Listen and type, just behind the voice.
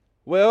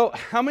Well,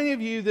 how many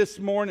of you this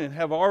morning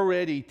have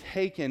already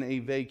taken a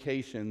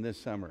vacation this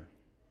summer?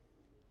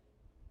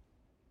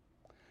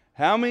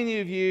 How many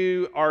of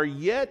you are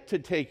yet to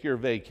take your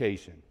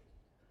vacation?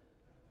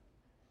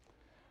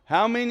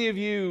 How many of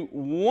you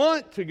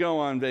want to go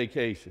on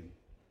vacation?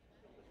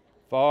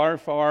 Far,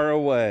 far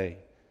away.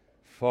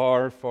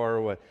 Far, far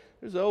away.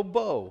 There's old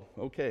Bo.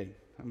 Okay,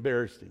 I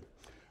embarrassed him.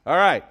 All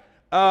right.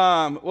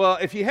 Well,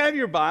 if you have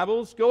your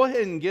Bibles, go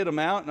ahead and get them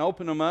out and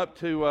open them up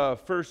to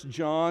 1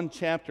 John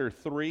chapter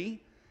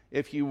 3,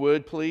 if you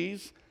would,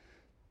 please.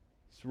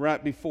 It's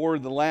right before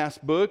the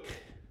last book.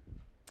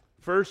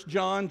 1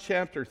 John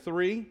chapter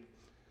 3.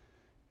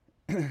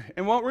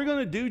 And what we're going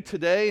to do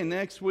today and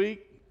next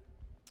week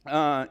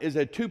is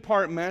a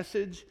two-part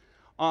message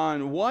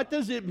on what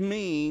does it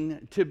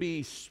mean to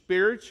be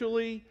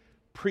spiritually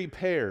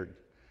prepared.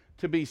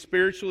 To be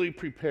spiritually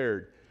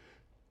prepared.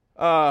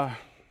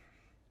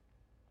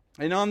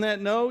 And on that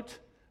note,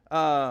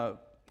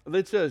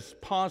 let's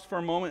just pause for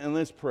a moment and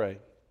let's pray.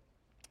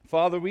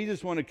 Father, we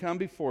just want to come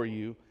before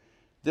you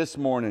this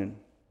morning.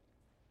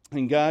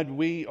 And God,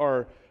 we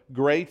are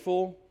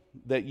grateful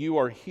that you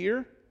are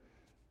here.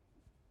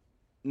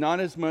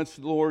 Not as much,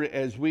 Lord,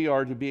 as we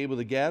are to be able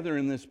to gather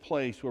in this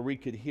place where we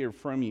could hear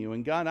from you.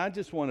 And God, I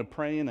just want to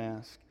pray and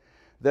ask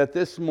that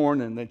this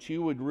morning that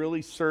you would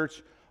really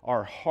search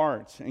our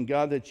hearts. And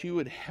God, that you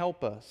would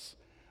help us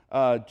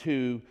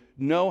to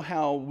know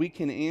how we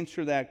can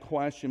answer that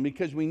question,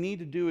 because we need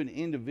to do it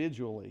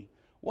individually.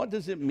 What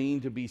does it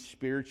mean to be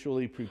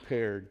spiritually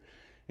prepared?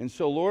 And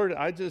so, Lord,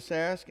 I just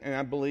ask, and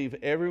I believe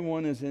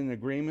everyone is in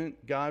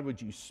agreement. God,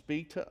 would you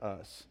speak to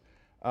us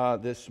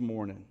this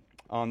morning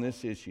on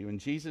this issue? In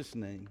Jesus'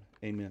 name,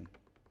 amen.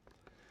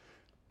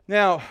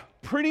 Now,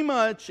 pretty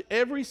much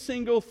every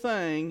single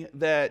thing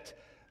that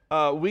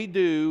we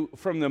do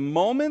from the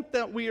moment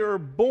that we are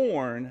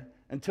born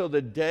until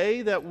the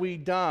day that we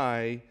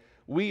die,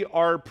 we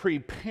are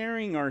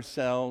preparing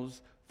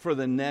ourselves for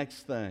the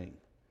next thing.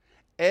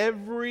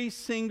 Every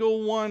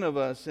single one of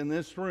us in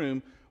this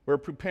room, we're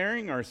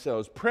preparing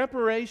ourselves.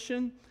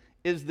 Preparation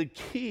is the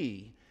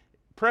key.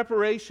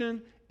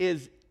 Preparation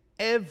is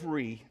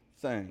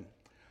everything.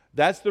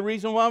 That's the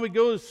reason why we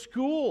go to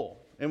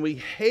school, and we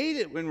hate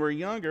it when we're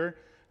younger.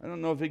 I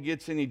don't know if it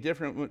gets any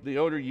different the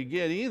older you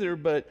get either,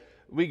 but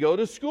we go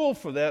to school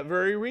for that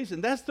very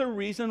reason. That's the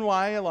reason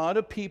why a lot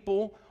of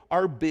people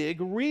are big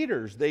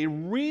readers. They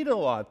read a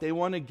lot. They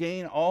want to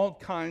gain all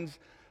kinds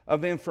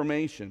of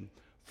information.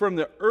 From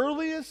the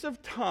earliest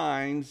of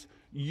times,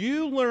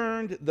 you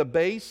learned the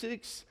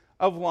basics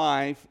of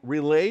life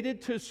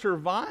related to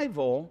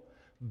survival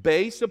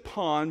based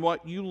upon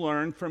what you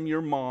learned from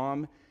your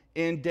mom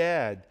and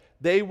dad.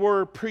 They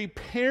were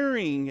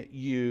preparing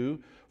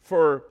you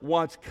for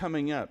what's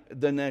coming up,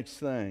 the next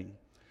thing.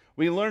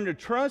 We learn to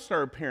trust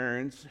our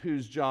parents,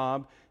 whose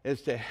job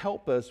is to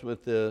help us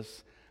with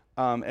this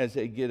as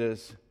they get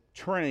us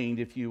trained,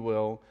 if you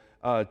will,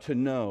 to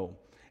know.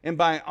 And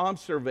by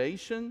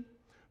observation,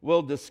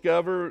 we'll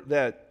discover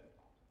that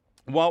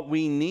what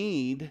we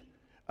need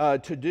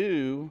to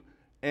do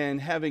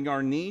and having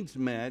our needs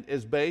met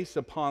is based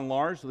upon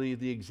largely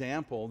the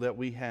example that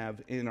we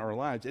have in our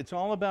lives. It's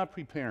all about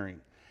preparing.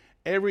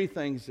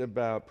 Everything's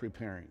about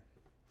preparing.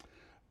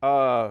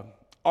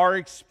 Our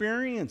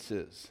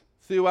experiences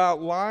throughout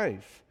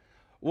life,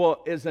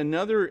 well, is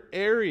another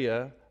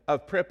area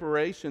of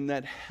preparation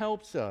that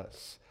helps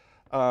us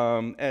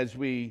as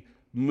we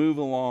move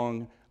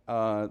along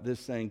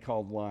this thing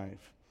called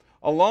life.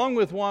 Along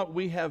with what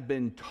we have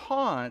been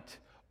taught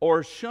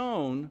or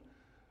shown,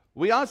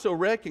 we also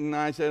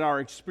recognize that our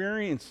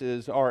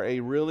experiences are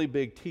a really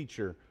big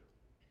teacher.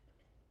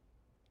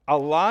 A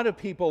lot of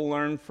people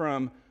learn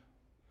from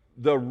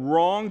the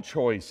wrong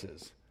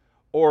choices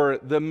or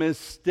the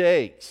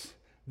mistakes,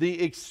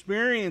 the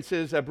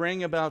experiences that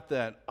bring about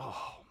that,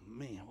 oh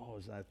man, what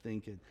was I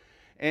thinking?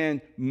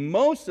 And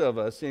most of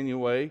us,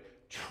 anyway,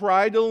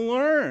 try to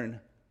learn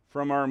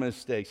from our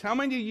mistakes. How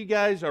many of you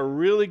guys are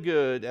really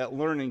good at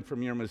learning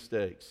from your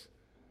mistakes?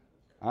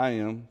 I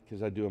am,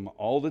 because I do them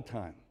all the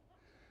time.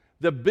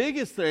 The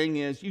biggest thing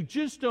is you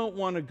just don't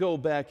want to go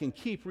back and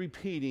keep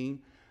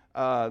repeating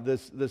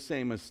the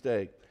same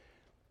mistake.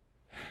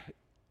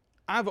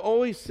 I've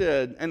always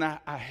said, and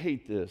I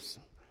hate this,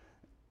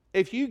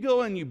 if you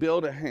go and you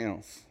build a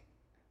house,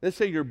 let's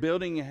say you're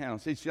building a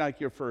house, it's like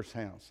your first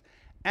house.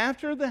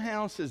 After the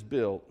house is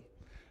built,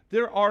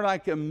 there are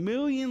like a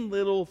million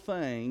little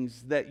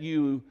things that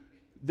you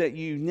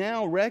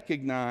now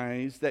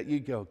recognize that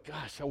you go,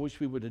 gosh, I wish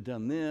we would have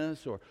done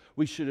this, or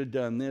we should have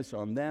done this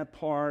on that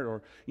part,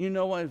 or you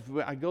know what,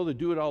 if I go to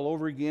do it all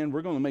over again,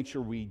 we're going to make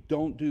sure we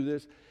don't do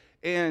this.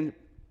 And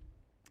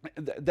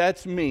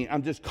that's me.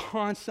 I'm just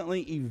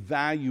constantly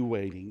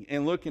evaluating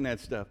and looking at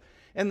stuff.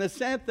 And the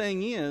sad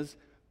thing is,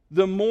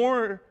 the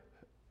more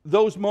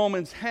those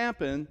moments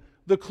happen,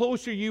 the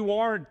closer you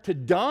are to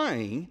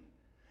dying.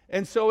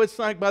 And so it's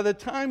like by the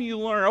time you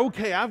learn,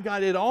 okay, I've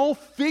got it all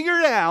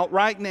figured out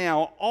right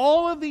now,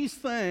 all of these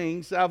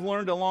things I've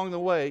learned along the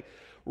way,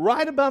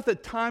 right about the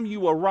time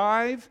you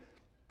arrive,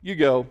 you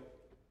go,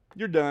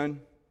 you're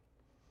done.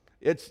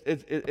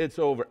 it's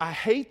over. I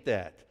hate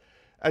that.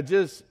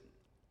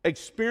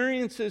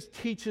 Experiences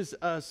teaches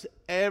us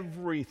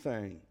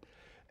everything.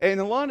 And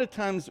a lot of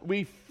times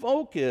we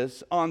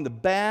focus on the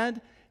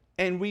bad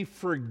and we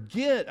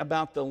forget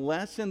about the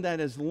lesson that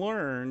is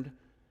learned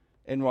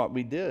in what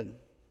we did.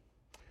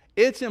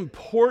 It's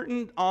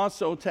important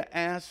also to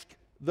ask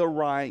the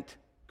right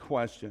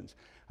questions.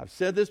 I've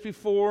said this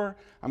before.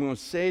 I'm going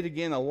to say it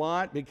again a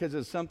lot because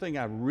it's something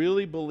I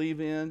really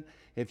believe in.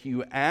 If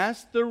you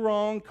ask the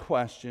wrong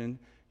question,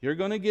 you're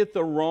going to get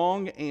the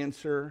wrong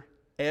answer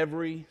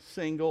every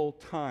single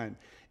time.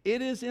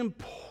 It is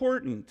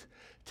important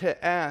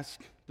to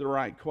ask the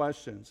right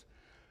questions.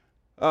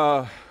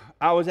 I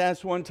was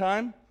asked one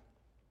time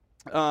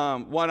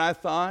what I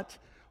thought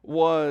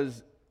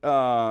was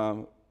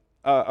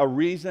a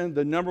reason,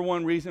 the number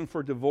one reason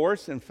for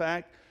divorce. In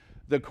fact,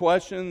 the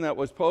question that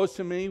was posed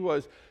to me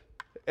was,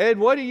 Ed,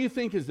 what do you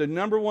think is the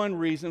number one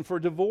reason for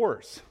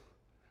divorce?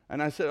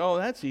 And I said, oh,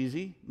 that's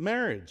easy,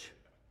 marriage.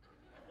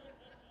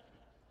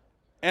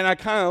 And I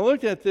kind of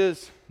looked at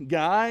this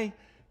guy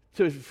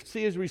to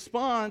see his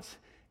response,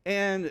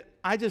 and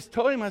I just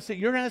told him, I said,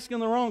 you're asking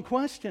the wrong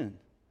question.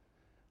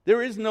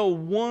 There is no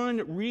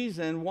one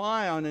reason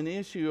why on an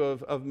issue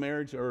of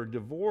marriage or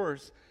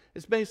divorce.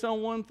 It's based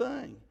on one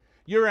thing.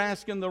 You're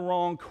asking the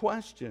wrong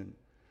question.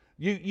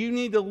 You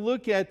need to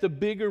look at the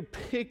bigger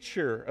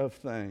picture of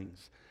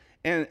things.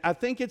 And I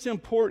think it's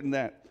important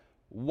that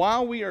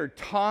while we are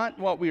taught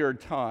what we are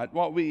taught,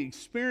 what we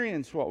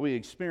experience,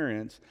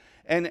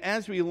 and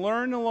as we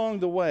learn along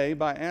the way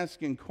by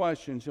asking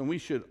questions, and we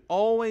should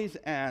always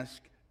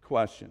ask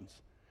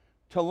questions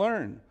to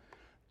learn,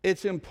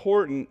 it's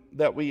important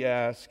that we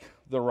ask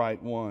the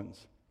right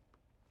ones.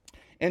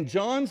 In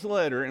John's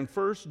letter, in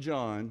 1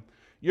 John,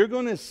 you're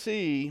going to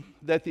see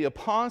that the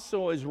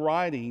apostle is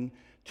writing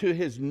to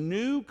his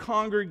new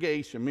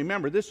congregation.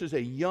 Remember, this is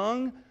a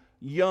young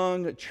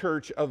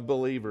church of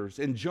believers.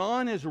 And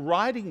John is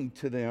writing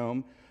to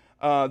them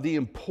the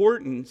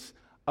importance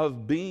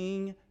of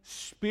being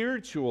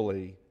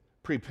spiritually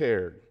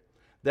prepared.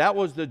 That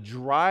was the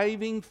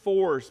driving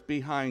force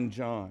behind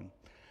John.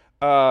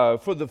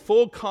 For the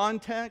full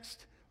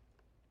context,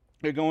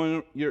 you're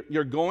going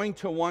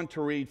to want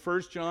to read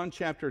 1 John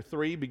chapter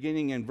 3,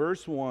 beginning in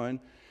verse 1,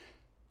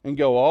 and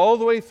go all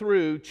the way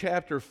through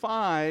chapter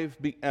 5,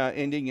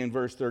 ending in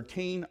verse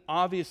 13.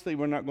 Obviously,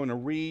 we're not going to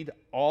read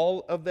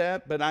all of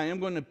that, but I am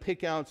going to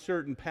pick out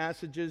certain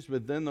passages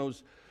within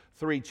those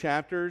 3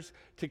 chapters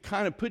to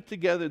kind of put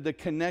together the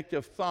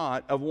connective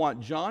thought of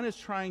what John is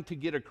trying to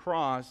get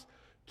across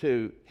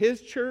to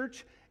his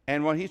church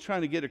and what he's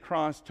trying to get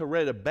across to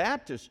Retta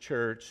Baptist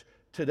Church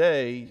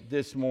today,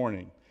 this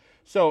morning.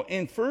 So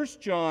in 1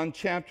 John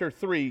chapter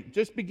 3,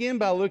 just begin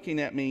by looking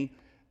at me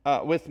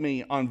with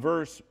me on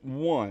verse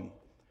 1.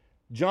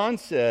 John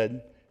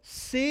said,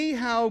 "See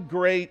how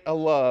great a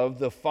love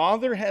the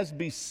Father has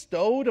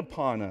bestowed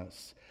upon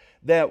us,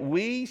 that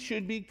we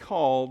should be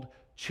called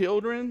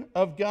children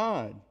of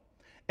God.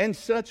 And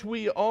such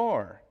we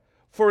are.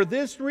 For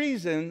this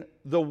reason,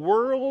 the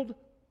world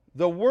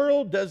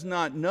does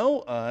not know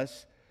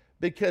us,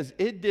 because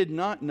it did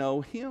not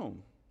know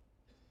him.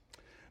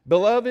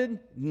 Beloved,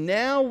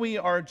 now we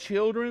are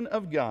children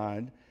of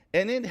God,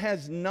 and it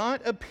has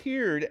not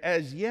appeared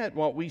as yet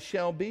what we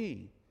shall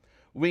be.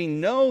 We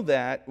know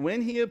that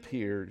when he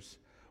appears,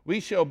 we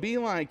shall be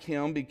like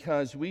him,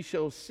 because we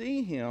shall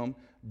see him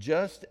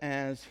just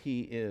as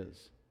he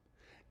is.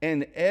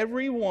 And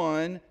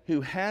everyone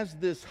who has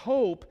this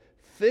hope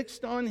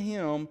fixed on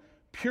him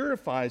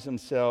purifies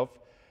himself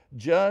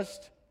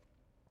just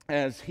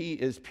as he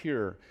is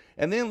pure."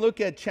 And then look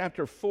at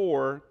chapter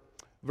 4,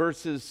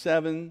 verses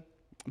 7,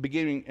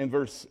 beginning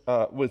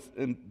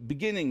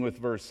with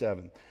verse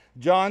 7.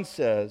 John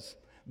says,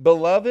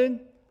 "Beloved,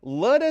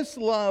 let us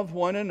love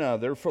one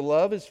another, for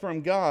love is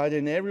from God,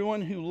 and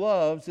everyone who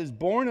loves is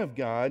born of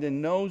God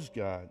and knows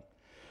God.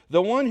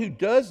 The one who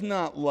does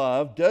not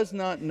love does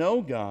not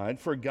know God,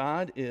 for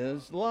God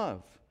is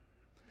love.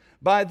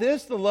 By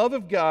this the love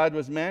of God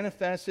was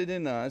manifested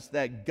in us,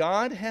 that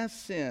God has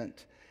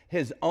sent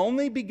his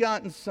only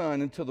begotten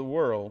Son into the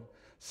world,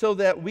 so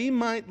that we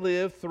might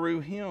live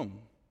through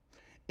him.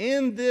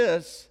 In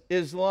this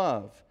is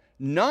love,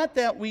 not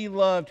that we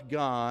loved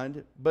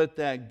God, but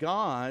that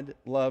God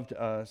loved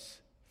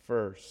us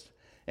first.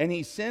 And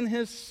he sent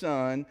his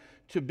Son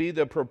to be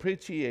the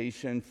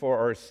propitiation for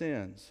our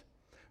sins.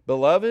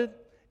 Beloved,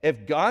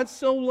 if God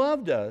so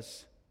loved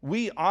us,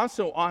 we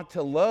also ought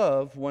to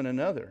love one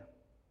another.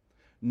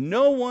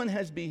 No one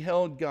has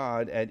beheld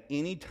God at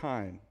any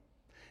time.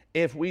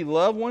 If we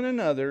love one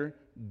another,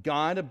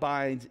 God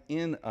abides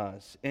in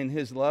us, and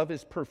his love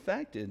is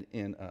perfected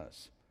in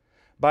us.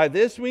 By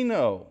this we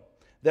know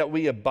that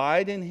we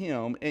abide in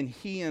him and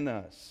he in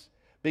us,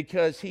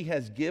 because he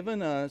has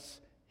given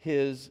us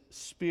his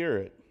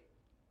Spirit.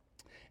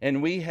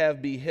 And we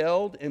have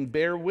beheld and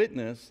bear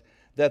witness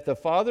that the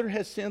Father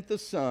has sent the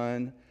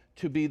Son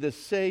to be the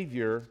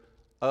Savior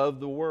of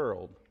the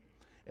world."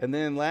 And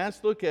then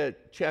last look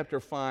at chapter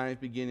 5,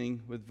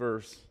 beginning with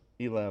verse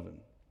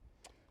 11.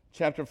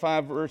 chapter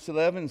 5, verse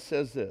 11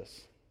 says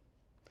this.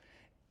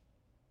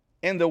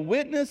 And the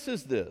witness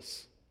is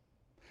this,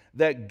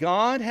 that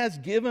God has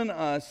given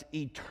us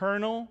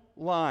eternal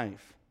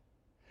life.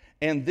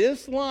 And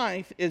this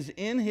life is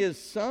in his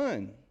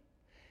Son.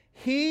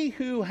 He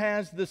who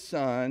has the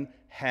Son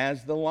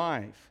has the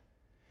life.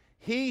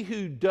 He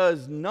who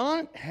does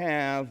not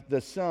have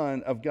the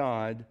Son of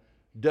God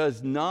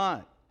does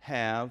not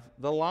have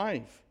the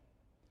life.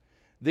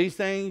 These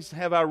things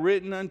have I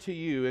written unto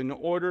you in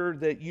order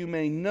that you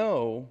may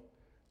know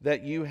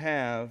that you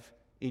have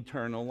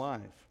eternal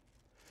life.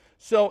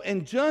 So,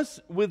 and just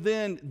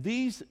within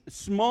these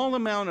small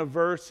amount of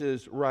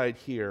verses right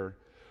here,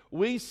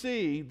 we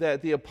see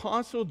that the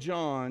Apostle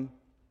John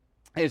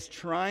is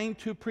trying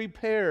to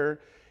prepare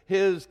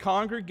his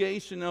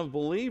congregation of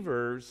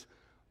believers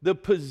the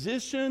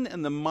position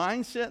and the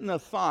mindset and the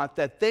thought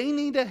that they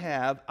need to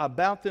have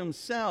about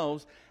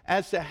themselves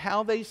as to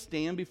how they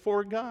stand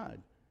before God.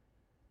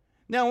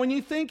 Now, when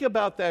you think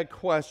about that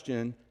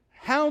question,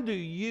 how do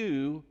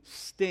you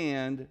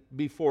stand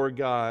before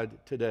God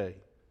today?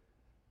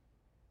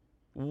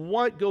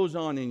 What goes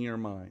on in your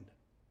mind?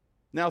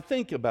 Now,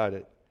 think about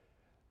it.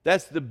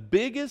 That's the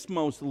biggest,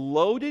 most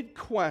loaded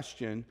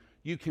question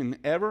you can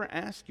ever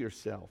ask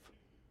yourself.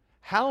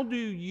 How do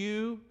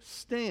you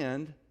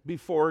stand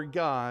before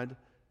God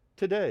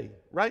today,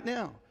 right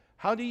now?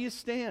 How do you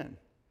stand?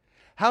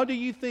 How do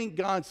you think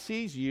God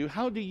sees you?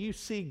 How do you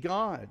see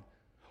God?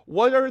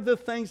 What are the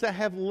things that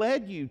have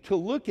led you to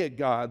look at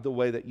God the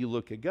way that you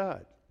look at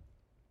God?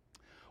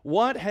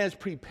 What has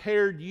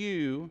prepared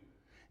you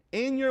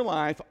in your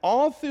life,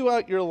 all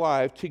throughout your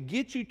life, to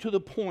get you to the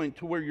point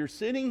to where you're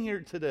sitting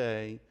here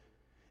today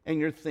and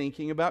you're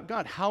thinking about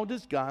God? How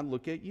does God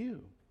look at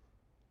you?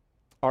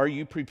 Are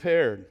you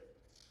prepared?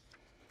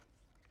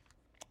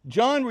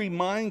 John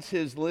reminds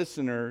his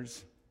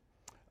listeners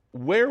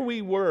where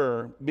we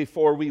were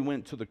before we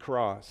went to the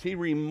cross. He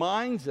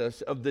reminds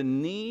us of the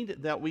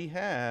need that we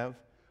have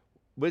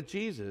with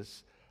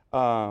Jesus,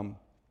 and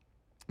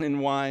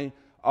why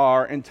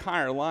our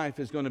entire life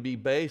is going to be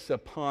based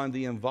upon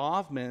the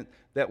involvement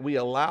that we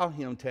allow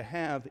him to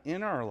have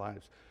in our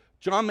lives.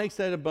 John makes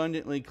that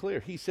abundantly clear.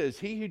 He says,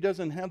 he who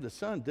doesn't have the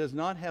Son does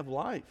not have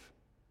life.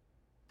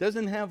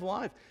 Doesn't have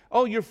life.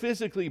 Oh, you're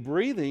physically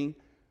breathing,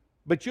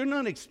 but you're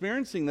not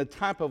experiencing the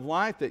type of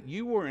life that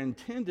you were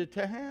intended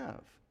to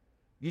have.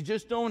 You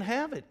just don't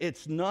have it.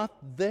 It's not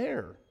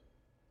there.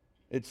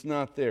 It's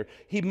not there.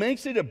 He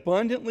makes it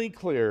abundantly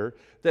clear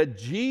that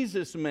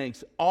Jesus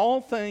makes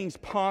all things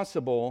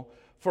possible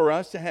for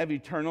us to have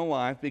eternal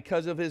life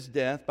because of his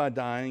death by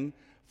dying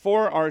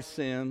for our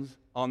sins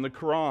on the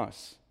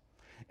cross.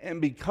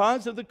 And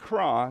because of the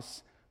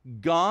cross,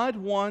 God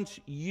wants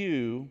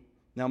you,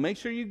 now make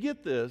sure you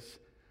get this,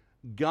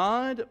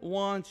 God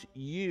wants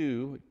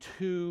you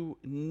to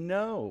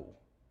know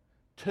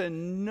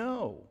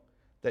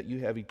that you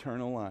have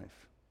eternal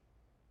life.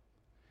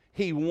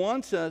 He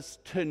wants us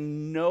to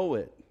know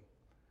it.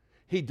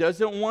 He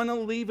doesn't want to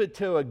leave it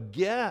to a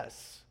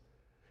guess.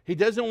 He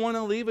doesn't want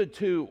to leave it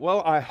to,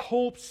 well, I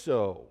hope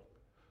so.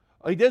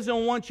 He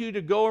doesn't want you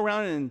to go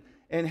around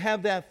and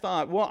have that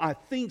thought, well, I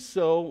think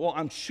so. Well,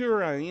 I'm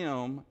sure I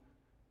am.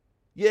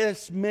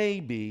 Yes,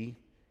 maybe.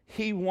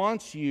 He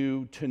wants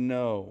you to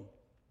know.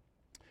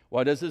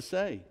 What does it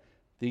say?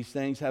 These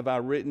things have I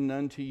written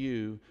unto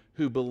you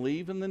who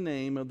believe in the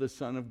name of the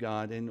Son of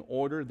God, in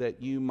order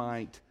that you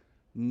might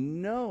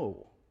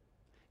know.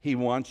 He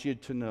wants you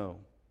to know.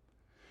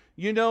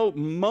 You know,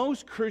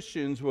 most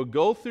Christians will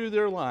go through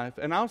their life,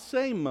 and I'll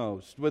say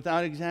most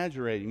without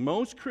exaggerating,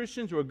 most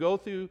Christians will go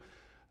through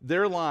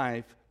their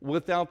life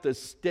without the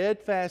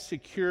steadfast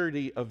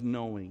security of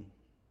knowing.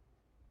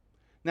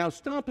 Now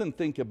stop and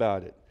think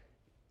about it.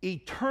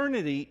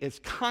 Eternity is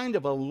kind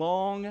of a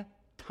long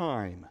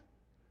time.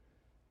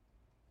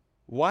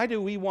 Why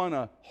do we want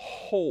to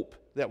hope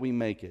that we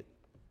make it?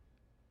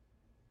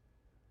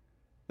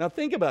 Now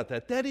think about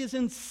that. That is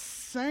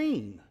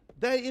insane.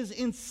 That is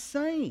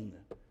insane.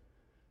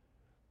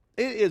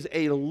 It is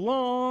a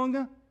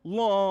long,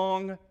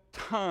 long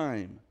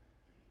time.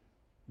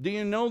 Do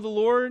you know the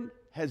Lord?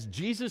 Has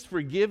Jesus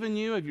forgiven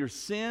you of your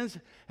sins?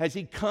 Has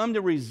he come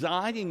to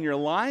reside in your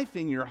life,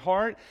 in your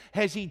heart?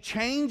 Has he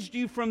changed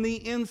you from the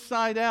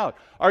inside out?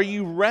 Are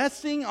you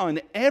resting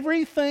on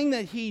everything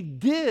that he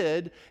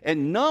did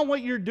and not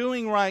what you're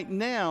doing right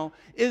now?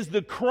 Is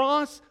the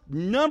cross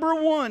number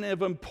one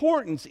of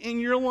importance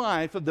in your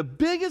life, of the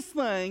biggest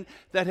thing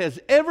that has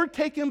ever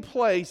taken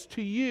place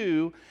to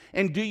you?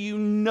 And do you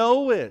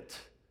know it?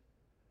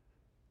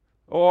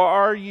 Or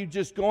are you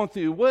just going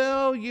through,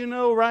 well, you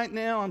know, right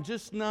now I'm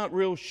just not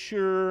real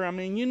sure. I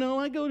mean, you know,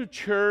 I go to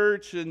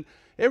church and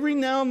every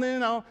now and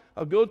then I'll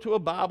go to a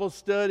Bible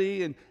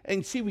study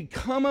and see, we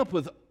come up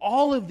with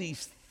all of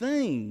these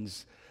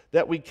things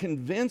that we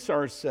convince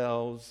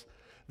ourselves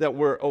that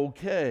we're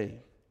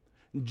okay.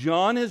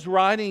 John is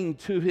writing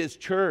to his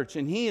church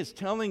and he is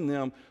telling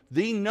them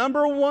the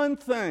number one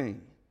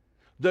thing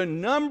you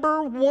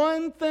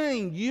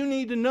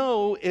need to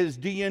know is,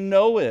 do you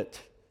know it?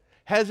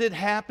 Has it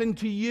happened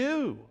to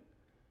you?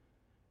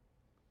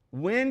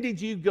 When did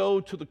you go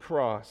to the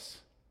cross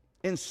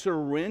and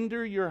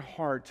surrender your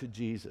heart to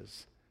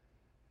Jesus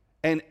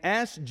and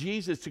ask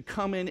Jesus to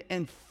come in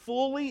and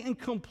fully and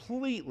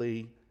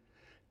completely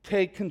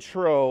take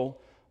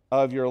control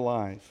of your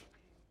life?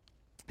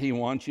 He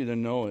wants you to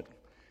know it.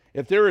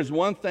 If there is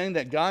one thing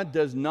that God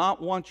does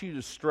not want you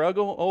to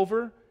struggle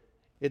over,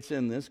 it's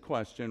in this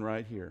question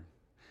right here.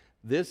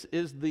 This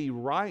is the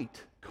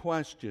right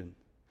question.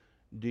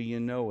 Do you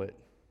know it?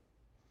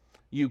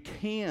 You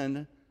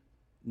can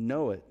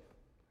know it.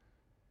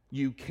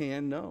 You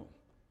can know.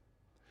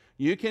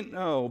 You can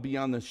know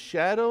beyond the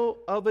shadow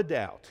of a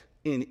doubt,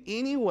 in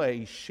any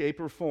way, shape,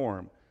 or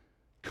form,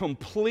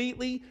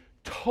 completely,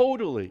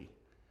 totally,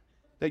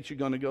 that you're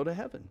going to go to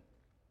heaven.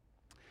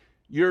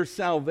 Your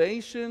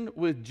salvation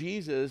with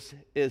Jesus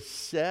is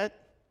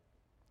set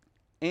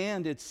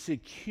and it's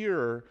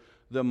secure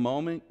the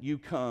moment you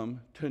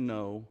come to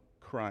know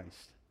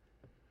Christ.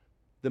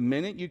 The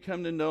minute you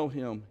come to know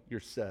Him, you're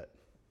set.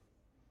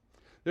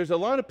 There's a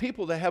lot of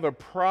people that have a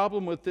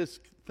problem with this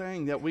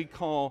thing that we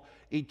call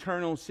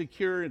eternal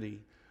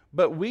security,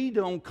 but we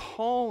don't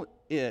call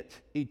it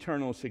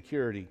eternal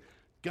security.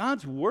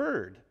 God's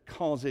Word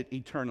calls it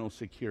eternal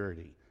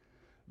security.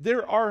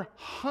 There are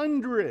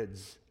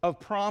hundreds of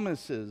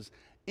promises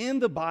in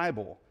the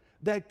Bible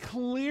that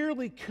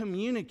clearly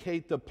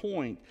communicate the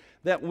point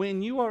that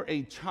when you are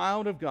a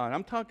child of God,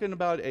 I'm talking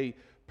about a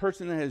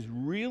person that has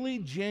really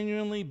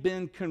genuinely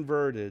been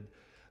converted,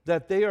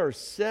 that they are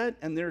set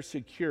and they're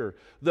secure.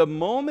 The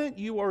moment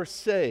you are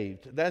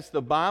saved, that's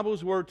the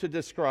Bible's word to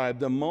describe,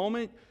 the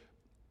moment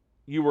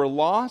you were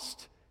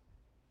lost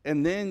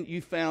and then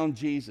you found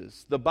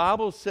Jesus. The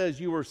Bible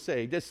says you were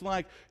saved. It's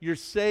like you're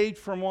saved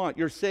from what?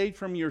 You're saved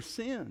from your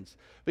sins.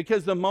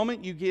 Because the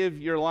moment you give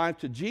your life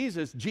to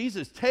Jesus,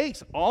 Jesus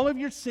takes all of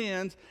your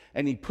sins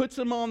and He puts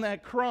them on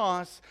that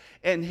cross,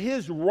 and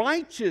His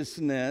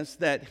righteousness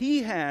that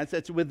He has,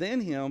 that's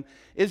within Him,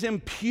 is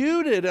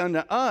imputed unto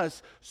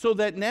us, so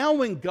that now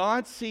when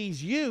God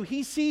sees you,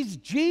 He sees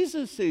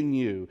Jesus in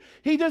you.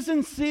 He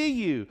doesn't see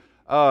you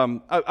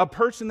a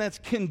person that's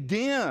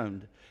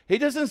condemned. He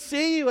doesn't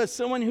see you as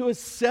someone who is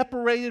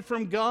separated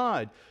from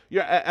God.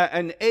 You're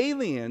an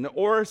alien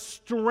or a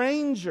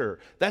stranger.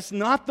 That's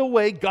not the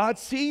way God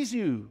sees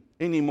you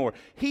anymore.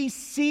 He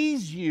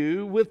sees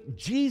you with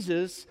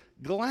Jesus'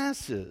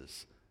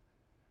 glasses.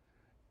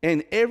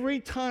 And every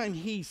time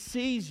He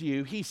sees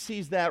you, He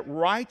sees that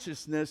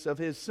righteousness of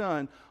His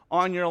Son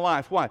on your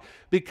life. Why?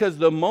 Because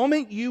the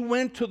moment you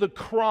went to the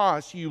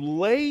cross, you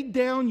laid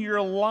down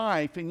your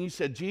life and you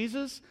said,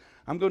 Jesus,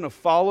 I'm going to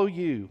follow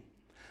you.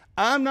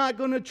 I'm not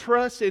going to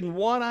trust in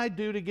what I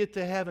do to get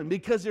to heaven,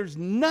 because there's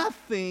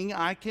nothing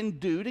I can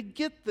do to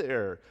get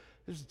there.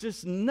 There's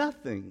just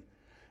nothing.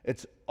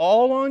 It's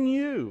all on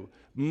you.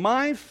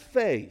 My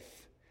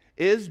faith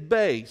is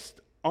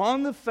based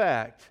on the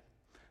fact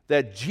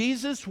that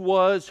Jesus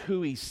was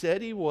who He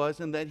said He was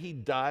and that He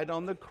died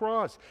on the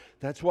cross.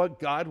 That's what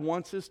God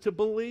wants us to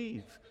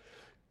believe.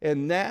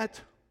 And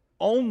that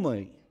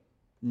only,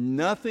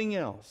 nothing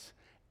else.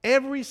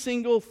 Every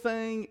single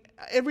thing,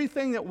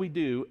 everything that we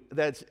do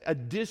that's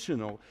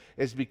additional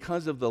is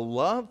because of the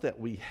love that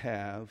we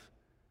have,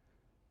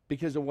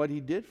 because of what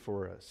He did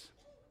for us.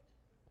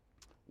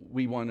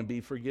 We want to be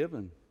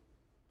forgiven.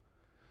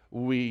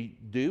 We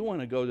do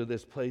want to go to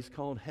this place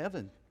called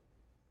heaven.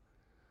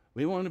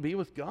 We want to be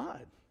with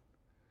God.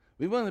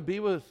 We want to be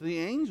with the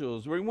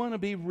angels. We want to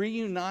be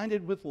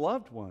reunited with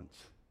loved ones.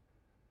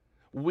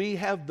 We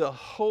have the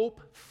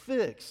hope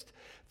fixed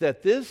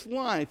that this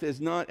life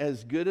is not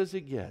as good as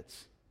it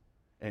gets,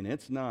 and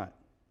it's not.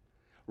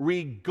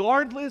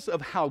 Regardless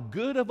of how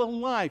good of a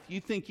life you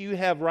think you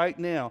have right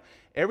now,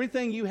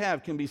 everything you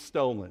have can be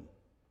stolen.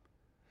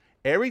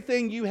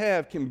 Everything you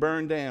have can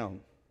burn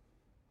down.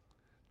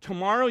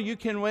 Tomorrow you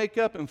can wake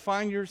up and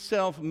find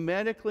yourself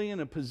medically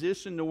in a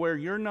position to where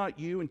you're not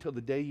you until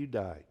the day you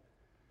die.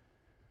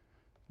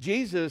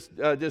 Jesus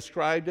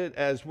described it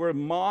as where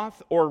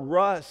moth or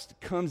rust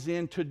comes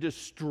in to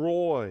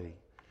destroy.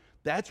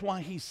 That's why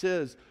He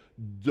says,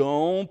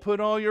 don't put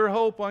all your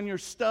hope on your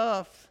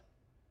stuff,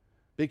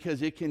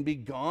 because it can be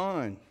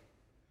gone.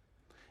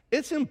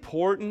 It's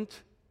important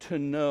to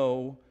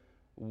know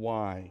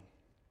why.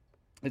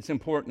 It's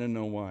important to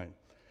know why.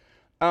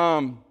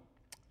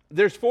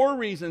 There's 4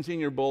 reasons in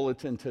your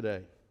bulletin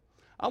today.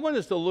 I want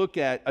us to look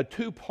at a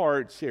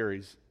 2-part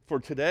series. For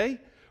today,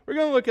 we're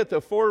going to look at the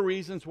 4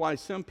 reasons why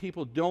some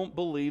people don't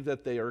believe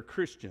that they are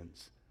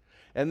Christians.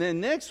 And then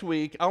next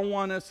week, I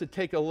want us to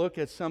take a look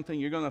at something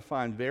you're going to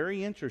find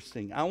very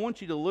interesting. I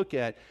want you to look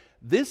at,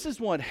 this is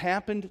what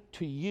happened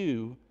to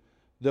you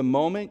the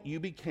moment you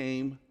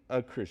became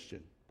a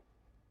Christian.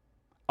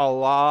 A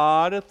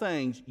lot of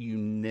things you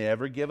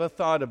never give a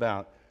thought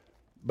about,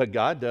 but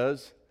God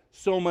does.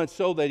 So much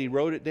so that He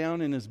wrote it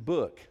down in His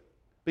book,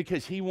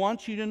 because He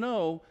wants you to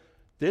know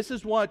this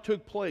is what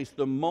took place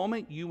the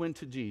moment you went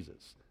to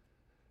Jesus.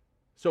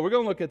 So we're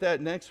going to look at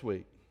that next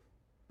week.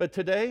 But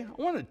today,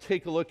 I want to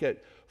take a look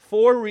at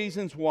 4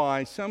 reasons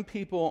why some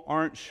people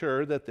aren't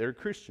sure that they're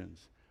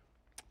Christians.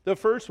 The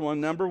first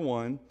one, number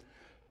 1,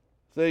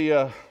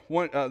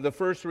 The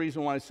first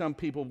reason why some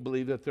people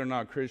believe that they're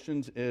not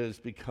Christians is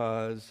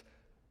because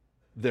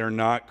they're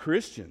not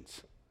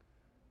Christians.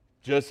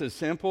 Just as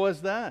simple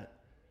as that.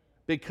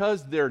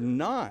 Because they're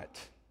not.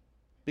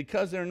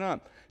 Because they're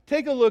not.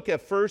 Take a look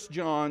at 1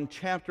 John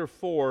chapter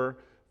 4,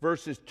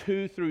 verses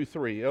 2 through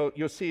 3.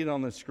 You'll see it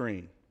on the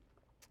screen.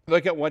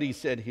 Look at what he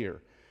said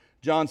here.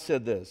 John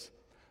said this,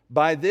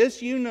 "By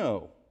this you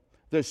know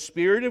the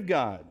Spirit of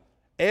God.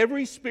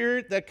 Every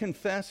spirit that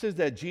confesses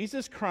that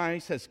Jesus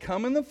Christ has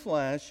come in the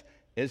flesh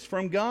is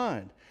from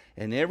God.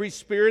 And every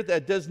spirit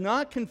that does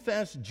not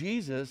confess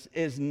Jesus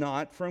is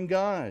not from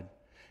God.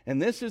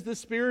 And this is the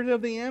spirit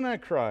of the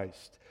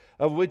Antichrist,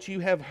 of which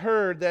you have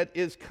heard that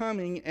is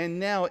coming, and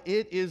now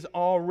it is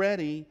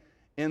already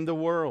in the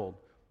world."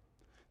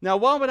 Now,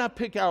 why would I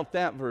pick out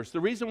that verse? The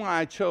reason why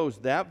I chose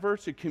that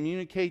verse to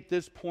communicate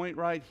this point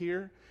right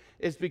here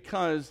is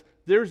because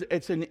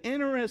it's an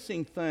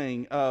interesting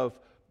thing of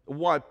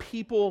what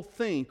people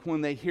think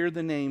when they hear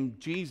the name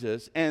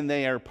Jesus, and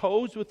they are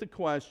posed with the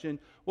question,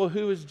 well,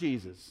 who is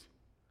Jesus?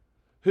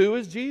 Who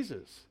is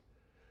Jesus?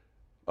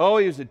 Oh,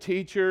 he was a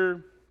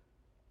teacher.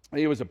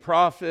 He was a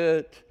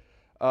prophet.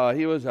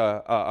 He was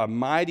a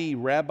mighty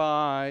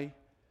rabbi.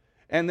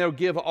 And they'll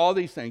give all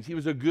these things. He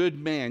was a good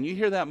man. You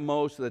hear that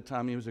most of the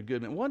time, he was a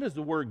good man. What does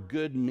the word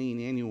good mean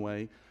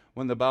anyway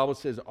when the Bible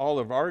says all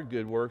of our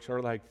good works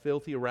are like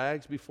filthy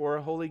rags before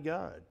a holy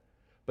God?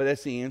 But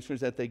that's the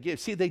answers that they give.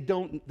 See, they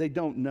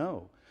don't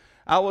know.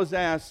 I was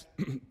asked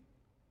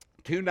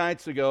 2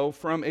 nights ago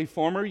from a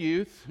former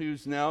youth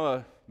who's now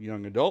a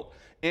young adult,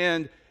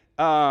 and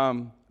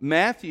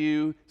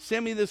Matthew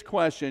sent me this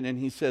question, and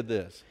he said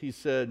this. He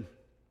said,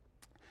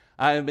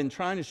 "I have been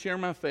trying to share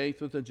my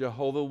faith with a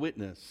Jehovah's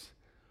Witness.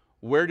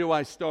 Where do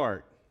I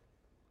start?"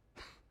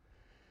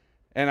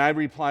 And I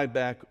replied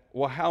back,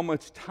 "Well, how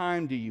much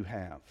time do you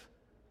have?"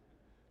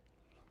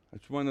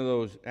 It's one of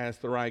those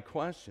ask the right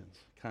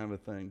questions kind of a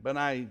thing. But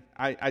I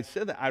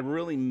said that. I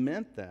really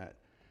meant that.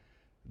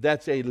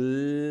 That's a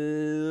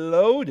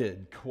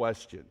loaded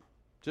question,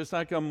 just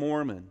like a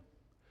Mormon.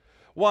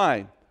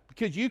 Why?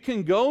 Because you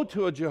can go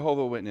to a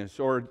Jehovah's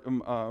Witness or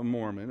a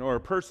Mormon or a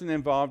person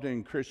involved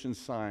in Christian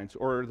Science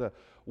or the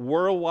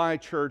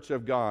Worldwide Church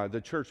of God,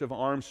 the Church of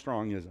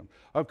Armstrongism.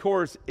 Of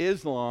course,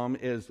 Islam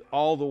is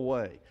all the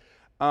way.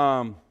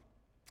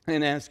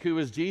 And ask, who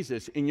is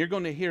Jesus? And you're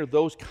going to hear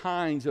those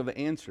kinds of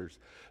answers.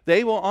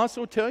 They will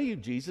also tell you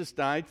Jesus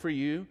died for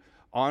you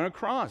on a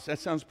cross. That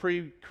sounds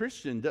pretty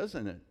Christian,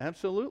 doesn't it?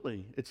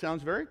 Absolutely. It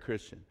sounds very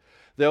Christian.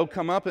 They'll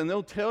come up and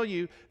they'll tell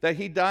you that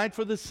he died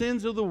for the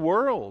sins of the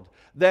world,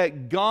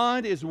 that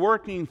God is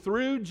working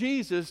through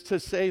Jesus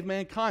to save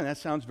mankind. That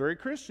sounds very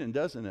Christian,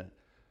 doesn't it?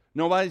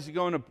 Nobody's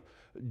going to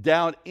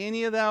doubt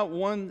any of that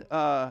one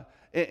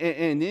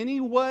in any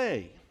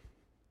way.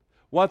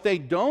 What they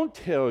don't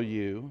tell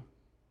you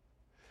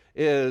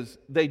is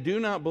they do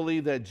not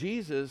believe that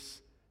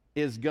Jesus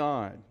is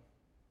God,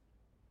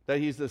 that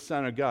he's the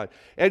Son of God.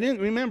 And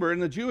remember, in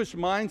the Jewish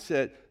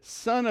mindset,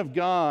 Son of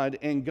God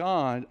and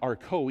God are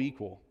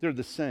co-equal. They're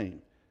the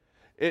same.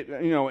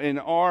 In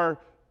our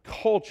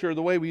culture,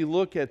 the way we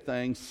look at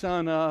things,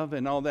 son of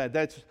and all that,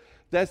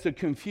 that's the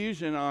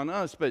confusion on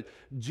us. But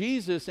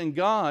Jesus and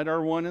God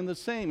are one and the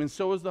same, and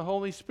so is the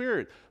Holy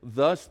Spirit.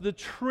 Thus the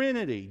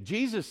Trinity.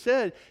 Jesus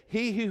said,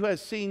 "He who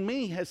has seen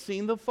me has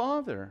seen the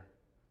Father."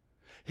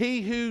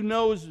 He who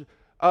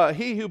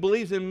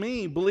believes in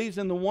me believes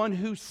in the one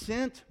who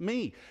sent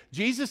me.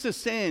 Jesus is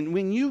saying,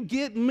 when you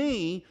get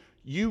me,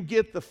 you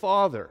get the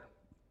Father.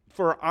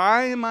 For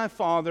I and my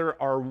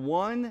Father are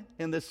one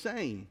and the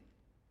same,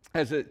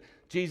 as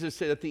Jesus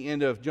said at the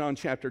end of John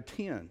chapter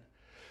 10.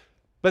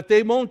 But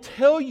they won't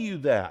tell you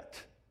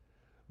that.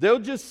 They'll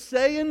just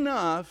say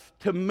enough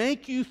to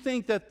make you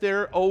think that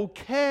they're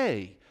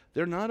okay.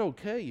 They're not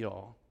okay,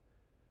 y'all.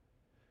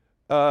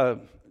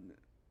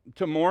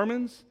 To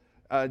Mormons,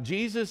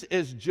 Jesus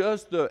is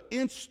just the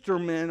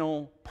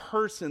instrumental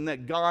person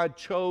that God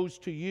chose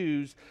to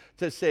use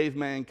to save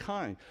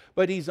mankind.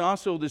 But he's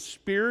also the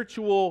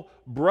spiritual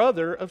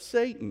brother of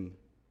Satan.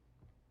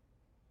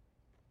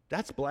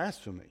 That's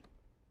blasphemy.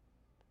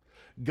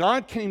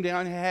 God came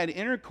down and had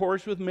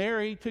intercourse with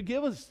Mary to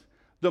give us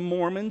the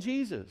Mormon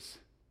Jesus.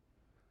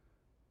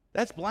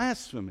 That's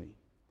blasphemy.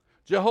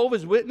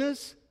 Jehovah's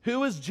Witness,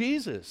 who is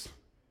Jesus?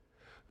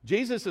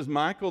 Jesus is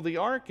Michael the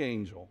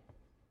archangel.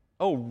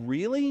 Oh,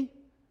 really?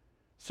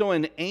 So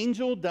an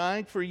angel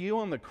died for you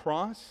on the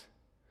cross?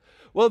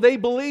 Well, they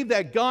believe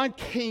that God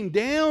came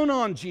down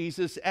on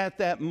Jesus at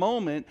that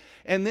moment,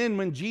 and then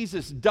when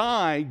Jesus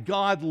died,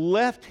 God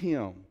left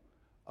him.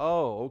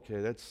 Oh,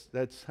 okay,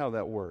 that's how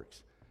that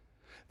works.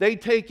 They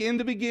take in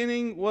the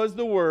beginning was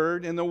the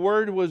Word, and the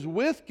Word was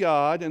with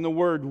God, and the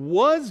Word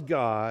was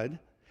God,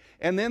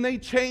 and then they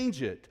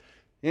change it.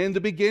 In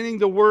the beginning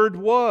the Word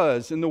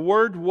was, and the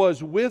Word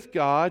was with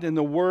God, and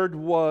the Word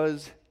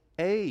was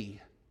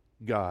a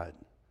God.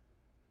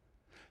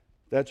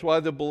 That's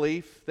why the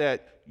belief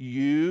that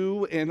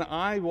you and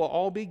I will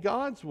all be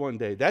gods one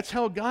day. That's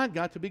how God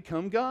got to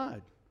become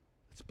God.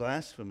 It's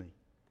blasphemy.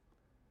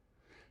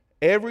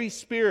 Every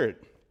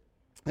spirit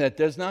that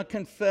does not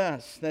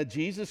confess that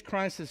Jesus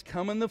Christ has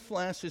come in the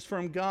flesh is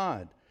from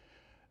God,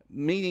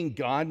 meaning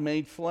God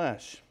made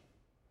flesh.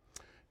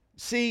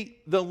 See,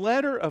 the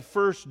letter of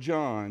 1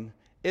 John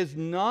is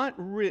not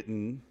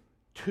written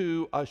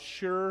to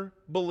assure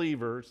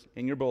believers,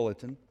 in your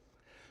bulletin,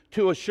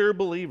 to assure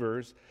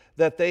believers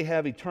that they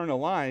have eternal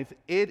life.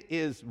 It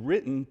is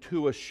written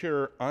to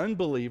assure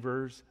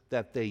unbelievers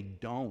that they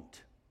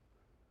don't.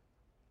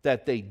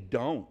 That they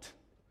don't.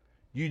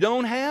 You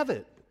don't have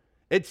it.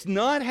 It's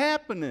not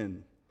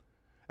happening.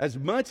 As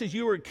much as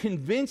you are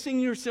convincing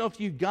yourself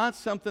you've got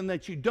something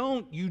that you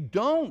don't, you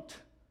don't.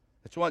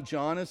 That's what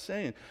John is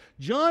saying.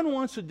 John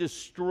wants to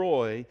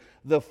destroy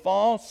the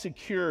false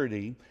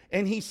security,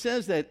 and he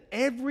says that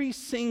every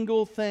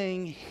single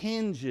thing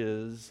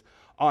hinges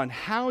on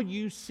how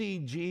you see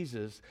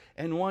Jesus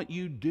and what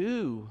you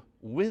do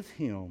with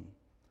him.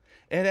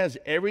 It has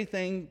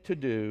everything to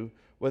do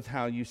with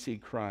how you see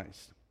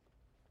Christ.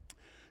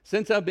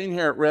 Since I've been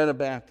here at Retta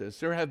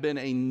Baptist, there have been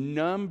a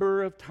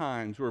number of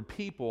times where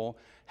people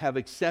have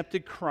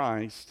accepted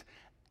Christ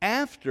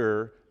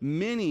after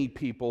many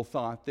people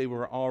thought they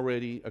were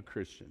already a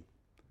Christian.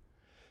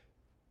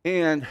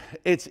 And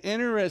it's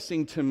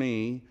interesting to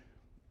me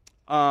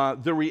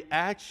the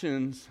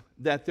reactions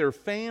that their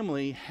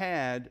family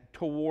had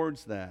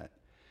towards that.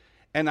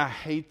 And I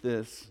hate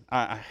this.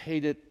 I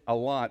hate it a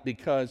lot,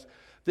 because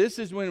this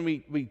is when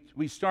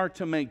we start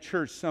to make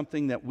church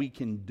something that we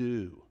can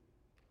do.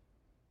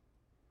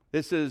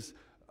 This is,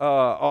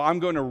 I'm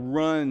going to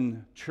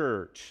run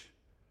church.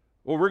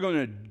 Or we're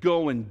going to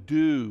go and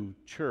do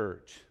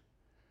church.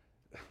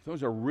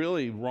 Those are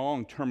really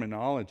wrong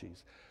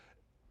terminologies.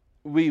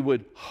 We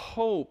would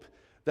hope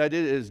that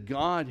it is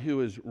God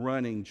who is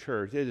running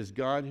church. It is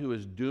God who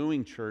is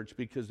doing church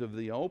because of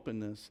the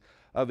openness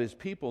of his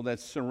people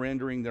that's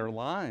surrendering their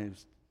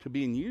lives to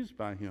being used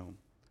by him.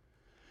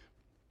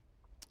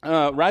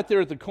 Right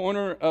there at the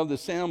corner of the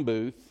sound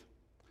booth,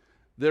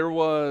 there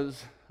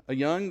was a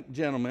young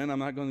gentleman. I'm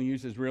not going to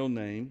use his real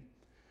name.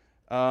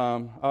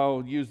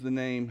 I'll use the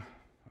name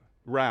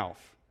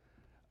Ralph.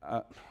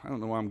 I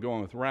don't know why I'm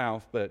going with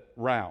Ralph, but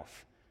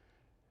Ralph.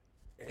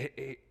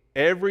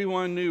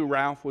 Everyone knew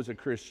Ralph was a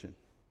Christian.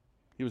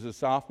 He was a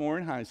sophomore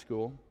in high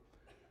school.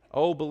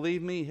 Oh,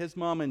 believe me, his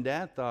mom and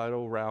dad thought,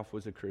 Ralph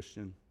was a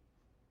Christian.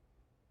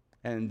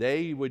 And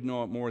they would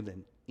know it more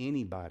than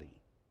anybody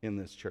in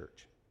this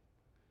church.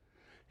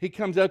 He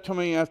comes up to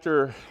me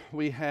after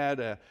we had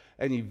an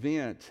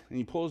event, and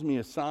he pulls me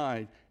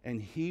aside,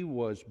 and he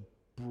was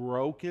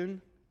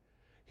broken.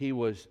 He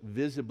was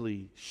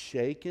visibly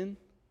shaken.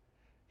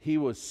 He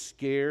was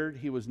scared.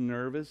 He was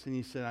nervous, and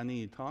he said, I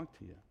need to talk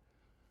to you.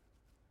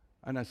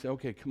 And I said,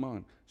 okay, come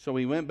on. So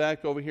we went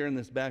back over here in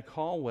this back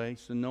hallway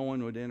so no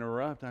one would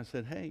interrupt. I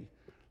said, hey,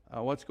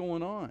 what's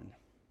going on?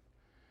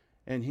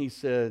 And he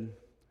said,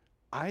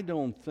 I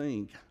don't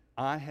think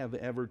I have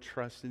ever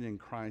trusted in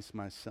Christ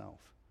myself.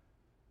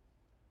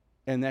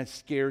 And that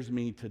scares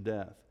me to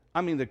death.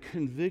 I mean, the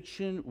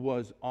conviction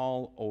was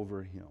all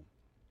over him.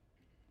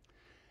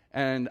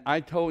 And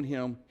I told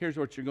him, here's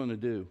what you're going to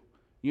do.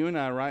 You and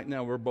I right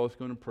now, we're both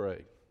going to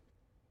pray.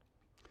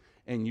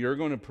 And you're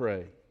going to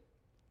pray.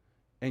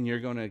 And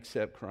you're going to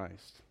accept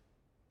Christ.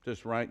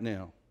 Just right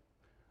now.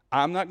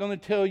 I'm not going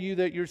to tell you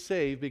that you're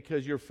saved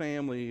because your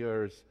family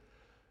or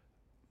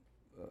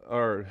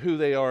who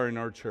they are in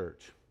our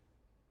church.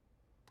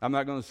 I'm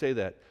not going to say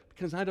that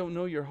because I don't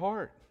know your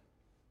heart.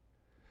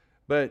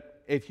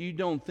 But if you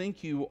don't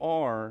think you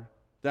are,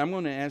 then I'm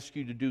going to ask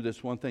you to do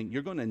this one thing.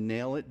 You're going to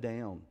nail it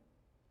down.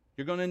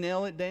 You're going to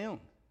nail it down.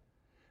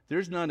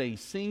 There's not a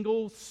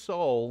single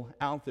soul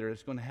out there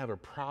that's going to have a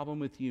problem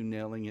with you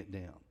nailing it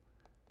down.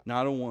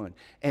 Not a one.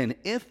 And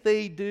if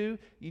they do,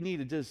 you need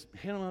to just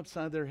hit them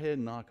upside their head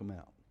and knock them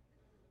out.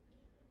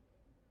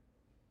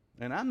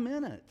 And I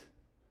meant it.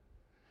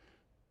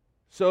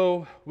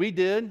 So we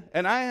did.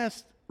 And I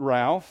asked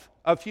Ralph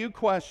a few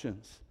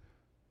questions.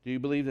 Do you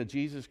believe that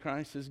Jesus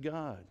Christ is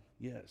God?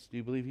 Yes. Do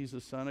you believe he's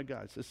the Son of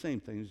God? It's the same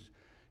thing.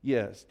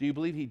 Yes. Do you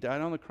believe he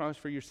died on the cross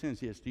for your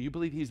sins? Yes. Do you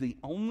believe he's the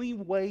only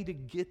way to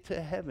get to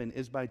heaven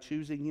is by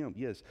choosing him?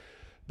 Yes.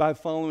 By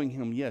following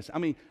him? Yes. I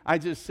mean, I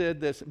just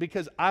said this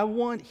because I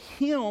want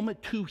him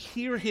to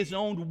hear his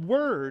own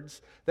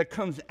words that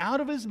comes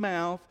out of his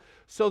mouth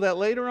so that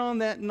later on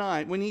that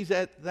night when he's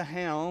at the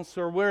house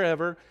or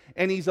wherever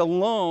and he's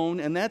alone,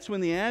 and that's when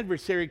the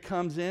adversary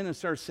comes in and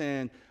starts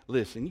saying,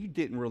 listen, you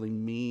didn't really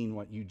mean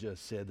what you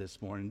just said this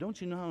morning.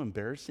 Don't you know how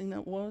embarrassing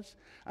that was?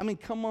 I mean,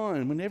 come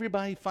on. When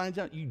everybody finds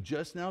out you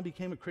just now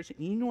became a Christian,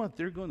 you know what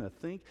they're going to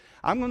think?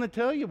 I'm going to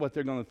tell you what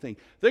they're going to think.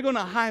 They're going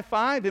to high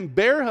five and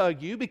bear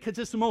hug you because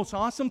it's the most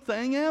awesome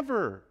thing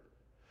ever.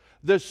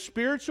 The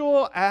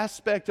spiritual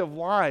aspect of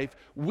life,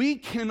 we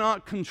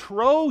cannot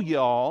control,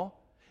 y'all.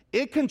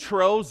 It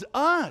controls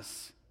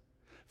us.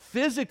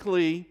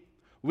 Physically,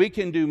 we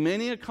can do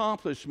many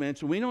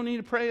accomplishments, and we don't need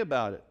to pray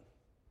about it.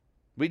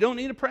 We don't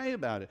need to pray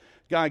about it.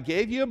 God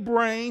gave you a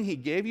brain. He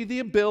gave you the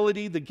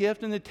ability, the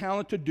gift, and the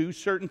talent to do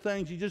certain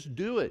things. You just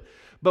do it.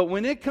 But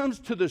when it comes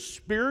to the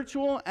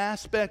spiritual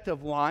aspect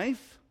of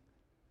life,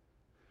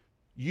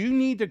 You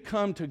need to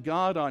come to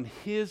God on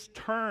His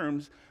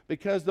terms,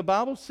 because the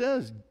Bible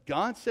says,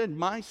 God said,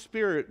 my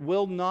spirit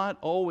will not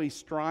always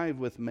strive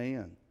with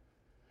man.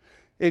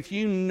 If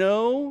you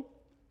know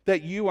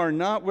that you are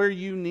not where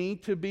you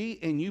need to be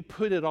and you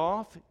put it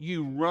off,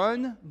 you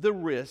run the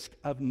risk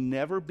of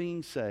never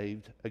being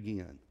saved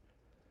again.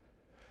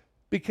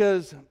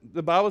 Because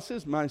the Bible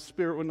says, my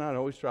spirit will not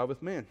always strive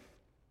with man.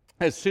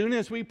 As soon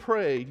as we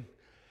prayed,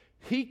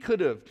 he could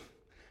have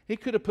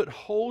put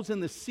holes in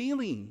the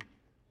ceiling.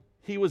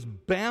 He was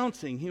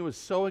bouncing. He was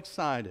so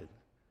excited.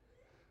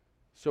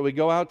 So we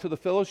go out to the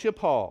fellowship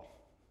hall,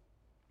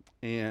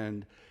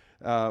 and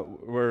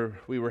where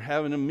we were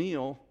having a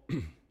meal.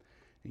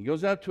 He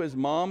goes up to his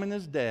mom and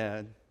his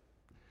dad,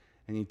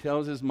 and he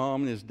tells his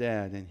mom and his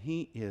dad, and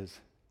he is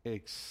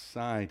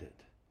excited.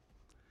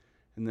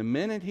 And the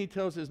minute he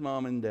tells his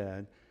mom and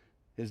dad,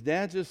 his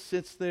dad just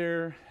sits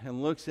there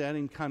and looks at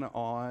him kind of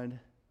odd.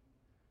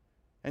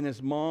 And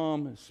his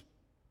mom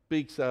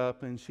speaks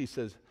up and she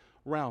says,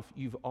 Ralph,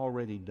 you've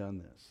already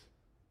done this.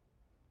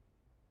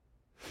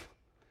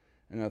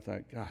 And I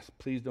thought, gosh,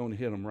 please don't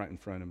hit him right in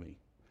front of me.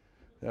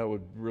 That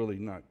would really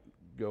not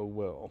go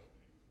well.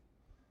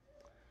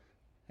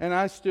 And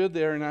I stood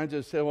there and I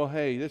just said, well,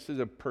 hey, this is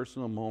a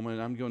personal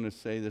moment. I'm going to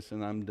say this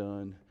and I'm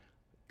done.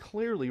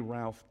 Clearly,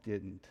 Ralph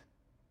didn't.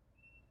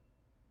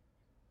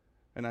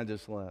 And I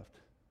just left.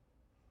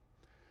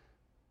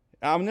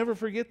 I'll never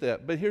forget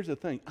that. But here's the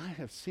thing. I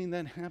have seen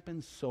that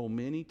happen so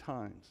many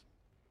times.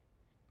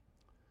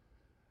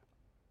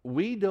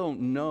 We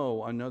don't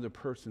know another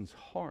person's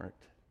heart.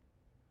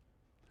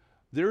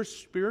 Their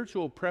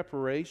spiritual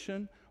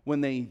preparation,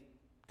 when they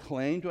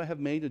claim to have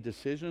made a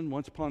decision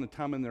once upon a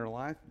time in their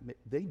life,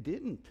 they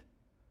didn't.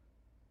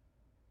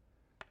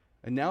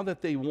 And now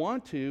that they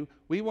want to,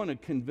 we want to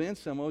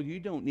convince them, oh, you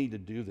don't need to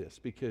do this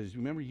because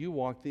remember you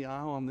walked the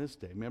aisle on this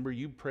day. Remember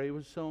you pray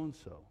with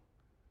so-and-so.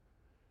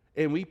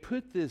 And we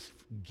put this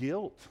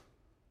guilt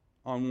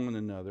on one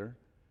another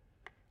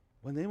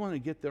when they want to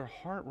get their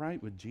heart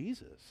right with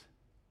Jesus.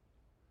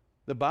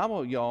 The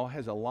Bible, y'all,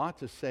 has a lot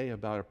to say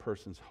about a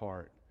person's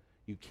heart.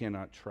 You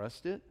cannot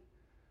trust it.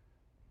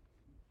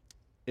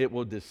 It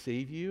will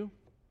deceive you.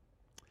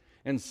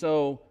 And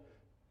so,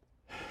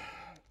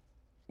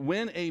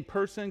 when a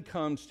person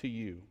comes to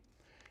you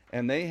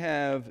and they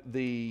have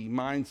the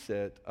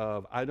mindset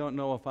of, I don't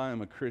know if I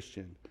am a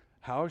Christian,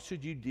 how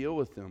should you deal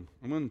with them?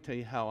 I'm going to tell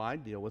you how I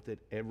deal with it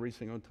every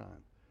single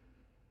time.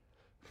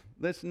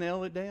 Let's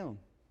nail it down.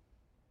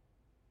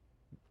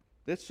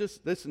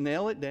 Let's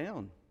nail it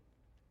down.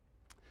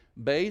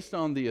 Based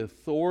on the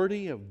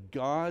authority of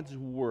God's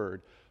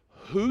word,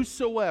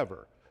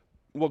 whosoever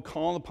will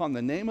call upon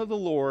the name of the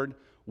Lord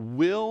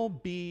will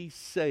be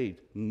saved.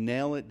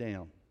 Nail it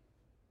down.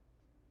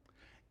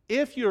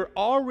 If you're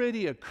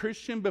already a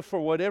Christian, but for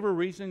whatever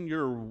reason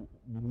you're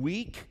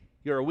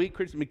a weak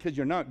Christian because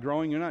you're not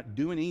growing, you're not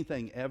doing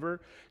anything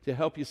ever to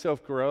help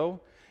yourself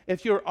grow.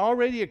 If you're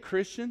already a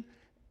Christian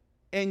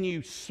and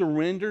you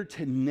surrender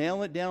to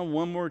nail it down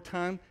one more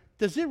time,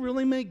 does it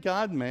really make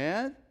God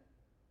mad?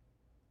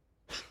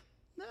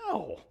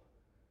 No.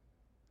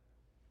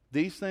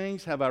 These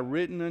things have I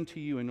written unto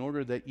you in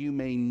order that you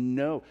may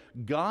know.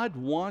 God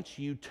wants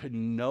you to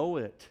know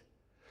it.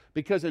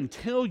 Because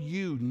until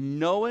you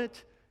know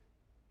it,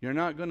 you're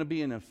not going to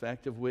be an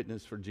effective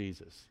witness for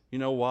Jesus. You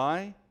know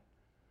why?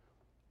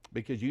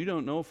 Because you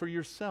don't know for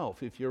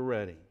yourself if you're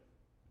ready.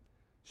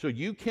 So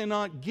you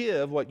cannot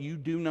give what you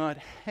do not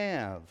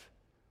have.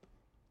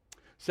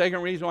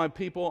 Second reason why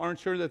people aren't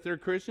sure that they're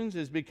Christians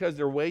is because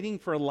they're waiting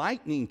for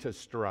lightning to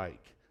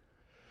strike.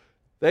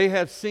 They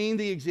have seen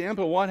the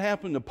example of what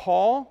happened to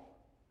Paul,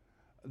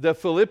 the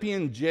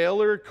Philippian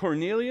jailer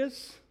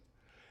Cornelius,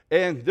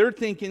 and they're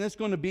thinking it's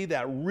going to be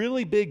that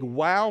really big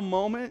wow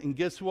moment, and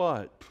guess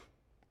what?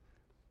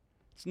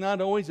 It's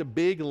not always a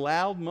big,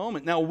 loud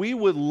moment. Now, we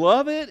would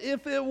love it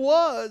if it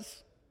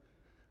was.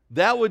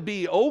 That would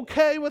be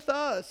okay with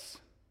us.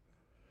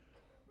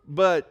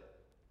 But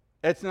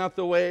that's not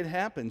the way it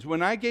happens.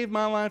 When I gave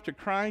my life to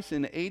Christ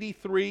in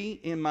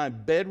 '83 in my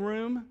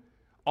bedroom,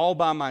 all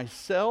by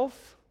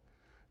myself,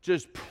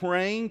 just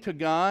praying to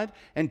God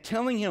and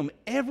telling Him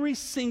every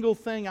single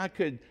thing I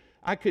could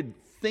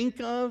think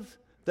of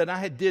that I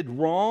had did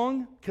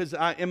wrong, because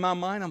in my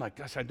mind, I'm like,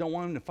 gosh, I don't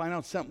want him to find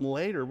out something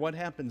later. What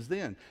happens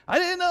then? I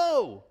didn't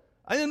know.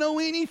 I didn't know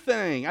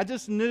anything. I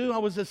just knew I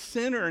was a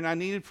sinner and I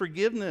needed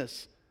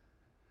forgiveness.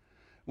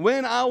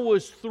 When I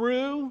was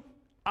through,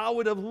 I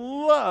would have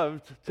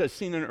loved to have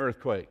seen an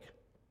earthquake.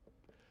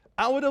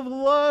 I would have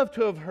loved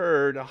to have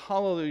heard a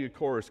hallelujah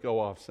chorus go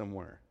off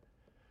somewhere.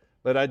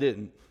 But I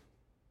didn't.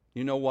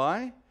 You know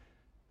why?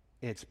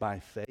 It's by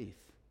faith.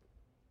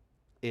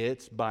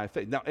 It's by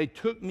faith. Now, it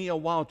took me a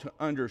while to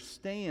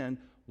understand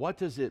what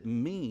does it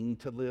mean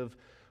to live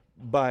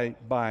by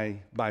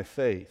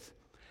faith.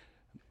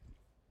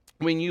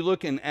 When you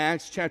look in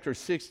Acts chapter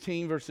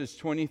 16, verses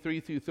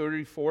 23 through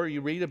 34,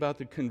 you read about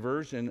the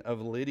conversion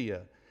of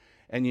Lydia.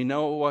 And you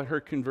know what her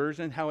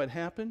conversion, how it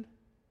happened?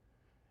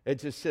 It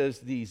just says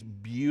these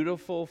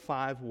beautiful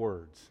 5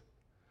 words.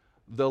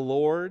 The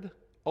Lord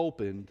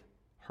opened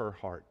her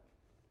heart.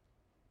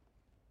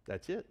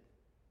 That's it.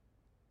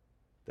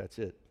 That's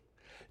it.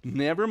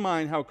 Never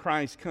mind how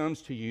Christ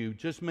comes to you,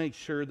 just make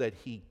sure that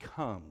he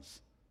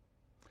comes.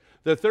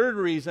 The third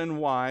reason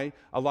why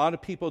a lot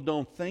of people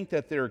don't think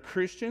that they're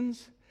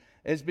Christians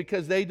is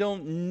because they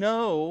don't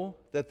know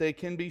that they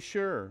can be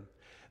sure.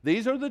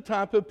 These are the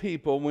type of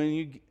people, when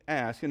you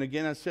ask, and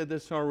again I said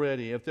this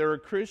already, if they're a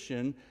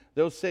Christian,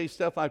 they'll say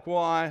stuff like, well,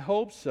 I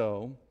hope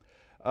so,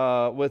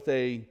 with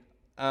a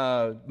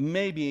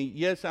maybe,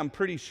 yes, I'm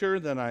pretty sure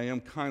that I am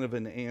kind of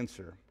an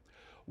answer.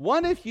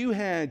 What if you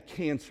had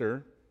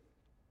cancer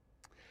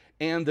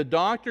and the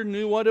doctor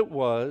knew what it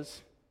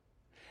was,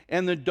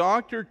 and the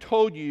doctor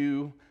told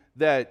you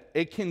that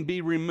it can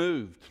be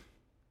removed?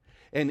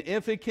 And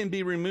if it can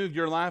be removed,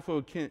 your life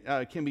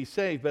can be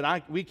saved,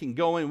 but we can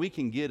go in, we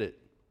can get it.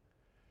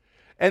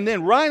 And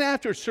then right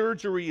after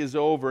surgery is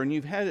over and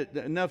you've had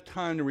enough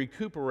time to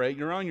recuperate,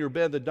 you're on your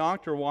bed, the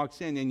doctor walks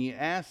in and you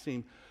ask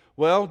him,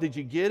 well, did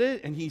you get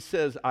it? And he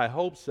says, I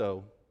hope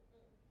so.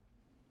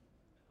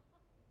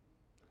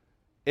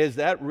 Is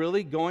that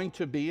really going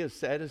to be a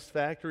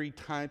satisfactory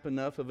type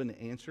enough of an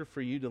answer for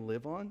you to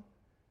live on?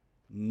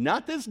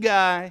 Not this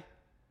guy.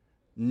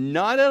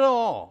 Not at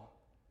all.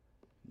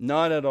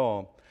 Not at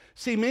all.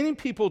 See, many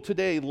people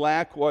today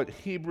lack what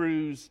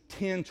Hebrews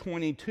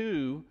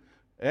 10:22,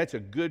 that's a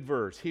good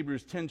verse,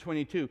 Hebrews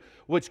 10:22,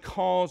 which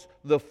calls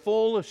the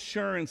full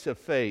assurance of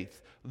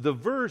faith. The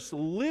verse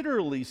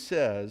literally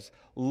says,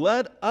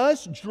 let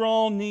us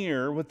draw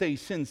near with a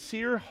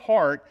sincere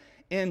heart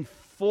in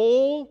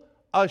full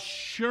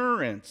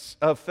assurance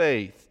of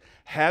faith,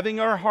 having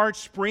our hearts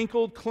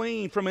sprinkled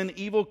clean from an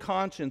evil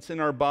conscience and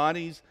our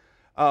bodies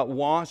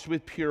washed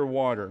with pure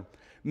water.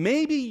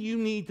 Maybe you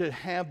need to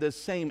have the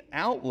same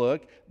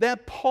outlook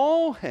that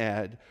Paul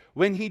had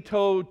when he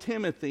told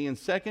Timothy in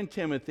 2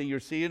 Timothy, you'll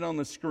see it on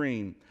the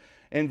screen,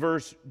 in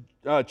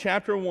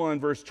chapter 1,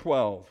 verse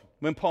 12,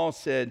 when Paul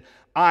said,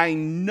 I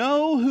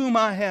know whom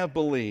I have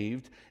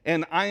believed,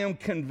 and I am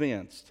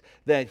convinced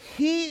that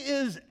he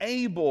is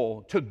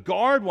able to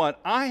guard what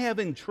I have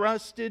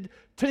entrusted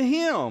to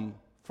him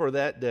for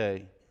that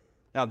day.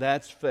 Now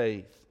that's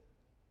faith.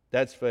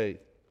 That's faith.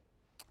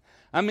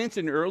 I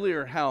mentioned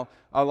earlier how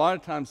a lot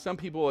of times some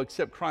people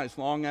accept Christ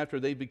long after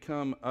they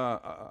become,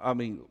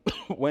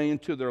 way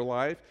into their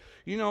life.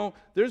 You know,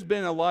 there's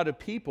been a lot of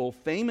people,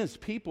 famous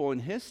people in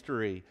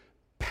history,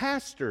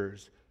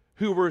 pastors,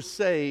 who were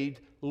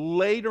saved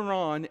later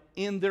on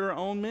in their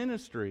own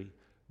ministry.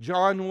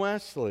 John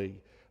Wesley,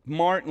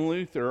 Martin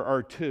Luther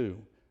are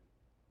two.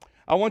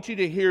 I want you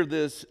to hear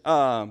this,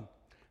 how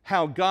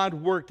God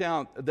worked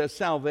out the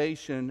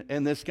salvation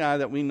in this guy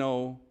that we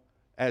know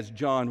as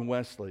John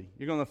Wesley.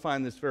 You're going to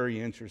find this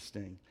very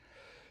interesting.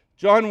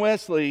 John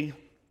Wesley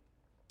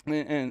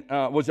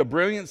was a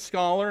brilliant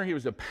scholar. He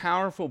was a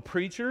powerful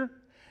preacher,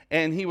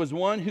 and he was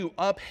one who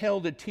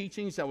upheld the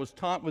teachings that was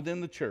taught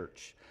within the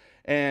church.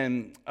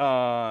 And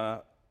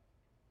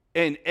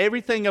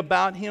everything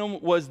about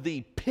him was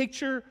the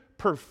picture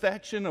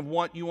perfection of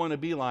what you want to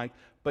be like,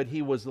 but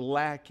he was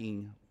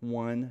lacking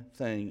one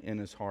thing in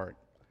his heart,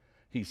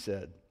 he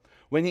said.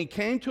 When he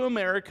came to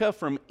America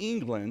from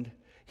England,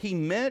 he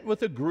met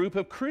with a group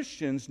of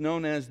Christians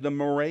known as the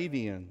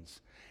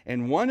Moravians.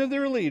 And one of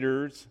their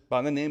leaders,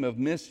 by the name of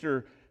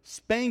Mr.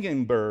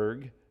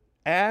 Spangenberg,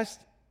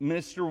 asked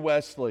Mr.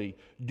 Wesley,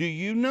 do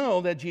you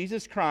know that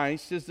Jesus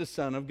Christ is the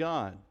Son of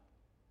God?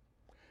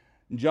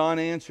 John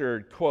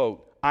answered,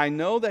 quote, I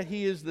know that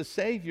he is the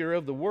Savior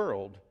of the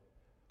world.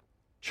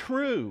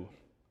 True,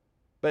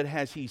 but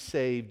has he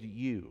saved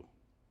you?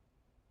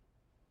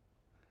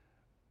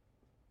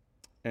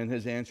 And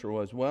his answer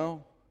was,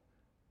 well,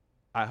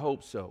 I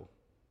hope so.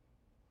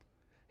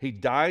 He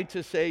died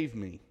to save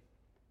me.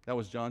 That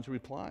was John's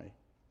reply.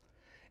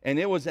 And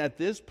it was at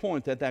this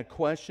point that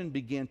question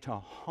began to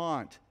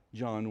haunt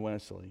John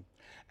Wesley.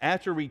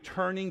 After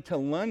returning to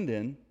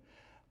London,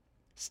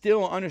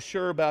 still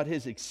unsure about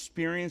his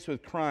experience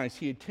with Christ,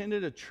 he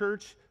attended a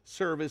church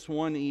service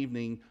one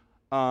evening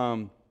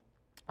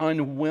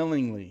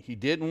unwillingly. He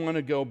didn't want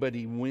to go, but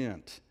he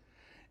went.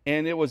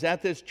 And it was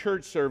at this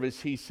church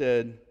service he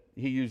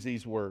used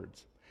these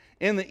words.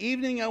 In the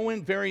evening, I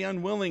went very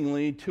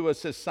unwillingly to a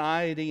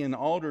society in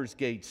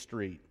Aldersgate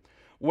Street,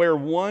 where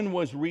one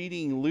was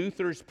reading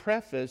Luther's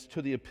preface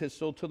to the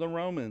Epistle to the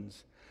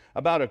Romans.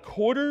 About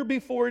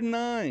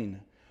 9:15,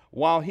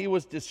 while he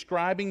was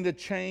describing the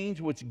change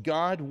which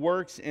God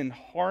works in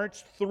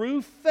hearts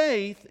through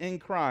faith in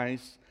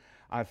Christ,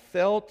 I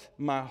felt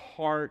my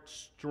heart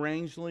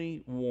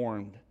strangely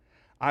warmed.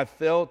 I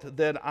felt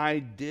that I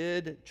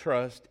did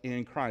trust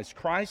in Christ,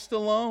 Christ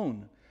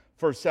alone,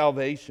 for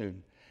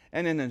salvation.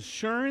 And an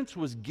assurance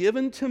was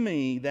given to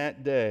me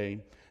that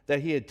day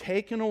that he had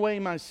taken away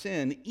my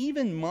sin,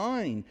 even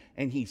mine,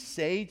 and he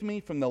saved me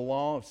from the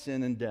law of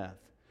sin and death.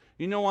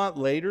 You know what?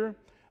 Later,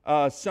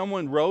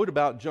 someone wrote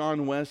about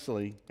John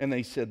Wesley, and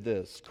they said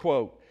this,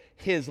 quote,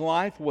 his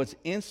life was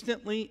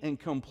instantly and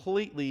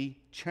completely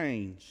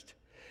changed.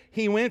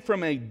 He went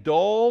from a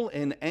dull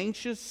and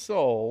anxious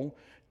soul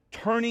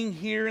turning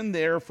here and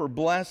there for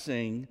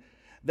blessing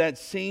that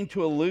seemed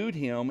to elude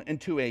him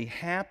into a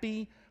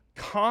happy,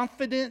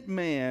 confident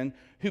man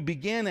who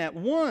began at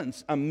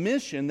once a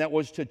mission that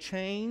was to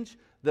change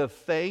the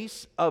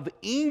face of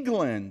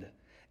England.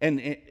 And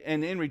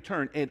in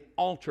return, it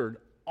altered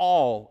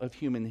all of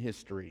human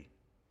history.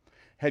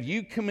 Have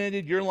you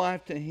committed your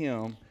life to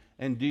him,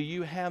 and do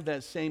you have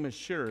that same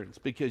assurance?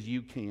 Because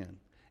you can.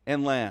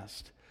 And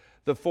last,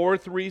 the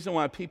fourth reason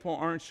why people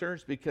aren't sure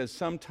is because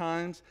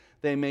sometimes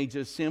they may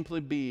just simply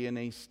be in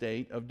a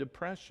state of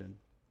depression.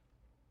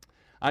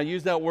 I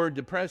use that word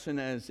depression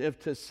as if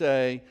to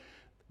say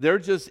they're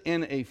just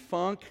in a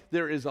funk.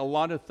 There is a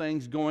lot of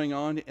things going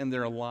on in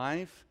their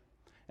life,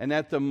 and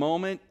at the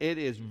moment it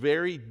is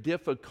very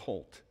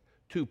difficult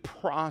to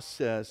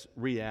process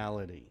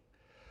reality.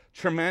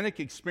 Traumatic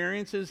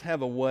experiences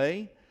have a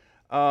way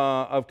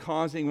of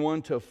causing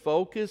one to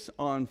focus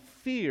on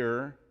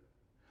fear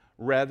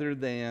rather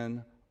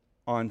than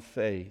on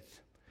faith.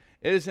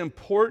 It is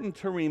important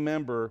to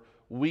remember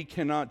we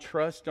cannot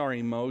trust our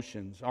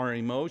emotions. Our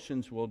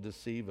emotions will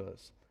deceive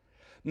us.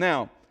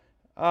 Now,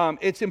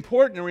 it's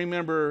important to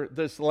remember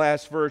this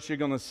last verse you're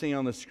going to see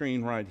on the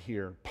screen right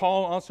here.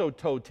 Paul also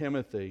told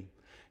Timothy,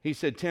 he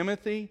said,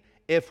 Timothy,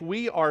 if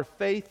we are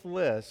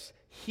faithless,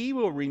 he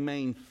will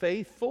remain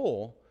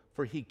faithful,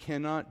 for he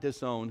cannot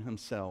disown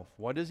himself.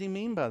 What does he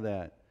mean by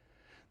that?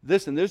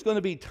 Listen, there's going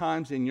to be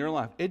times in your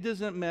life, it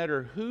doesn't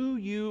matter who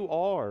you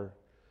are,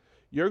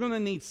 you're going to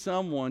need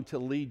someone to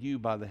lead you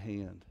by the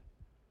hand.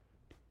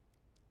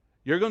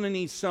 You're going to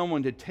need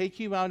someone to take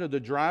you out of the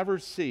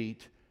driver's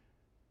seat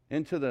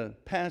into the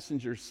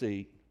passenger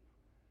seat,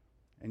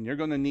 and you're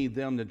going to need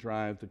them to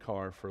drive the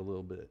car for a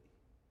little bit.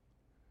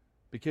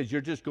 Because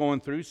you're just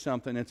going through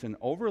something, it's an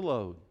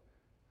overload.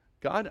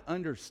 God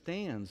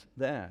understands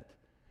that.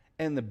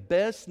 And the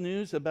best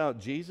news about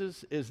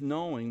Jesus is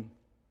knowing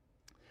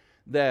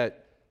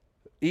that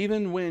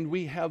even when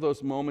we have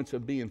those moments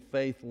of being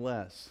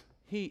faithless,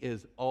 he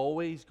is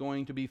always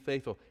going to be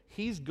faithful.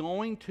 He's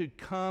going to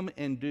come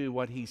and do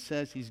what he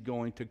says he's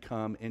going to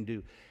come and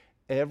do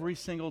every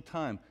single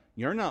time.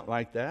 You're not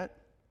like that.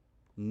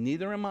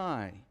 Neither am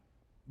I.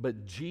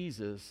 But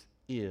Jesus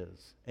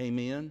is.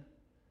 Amen?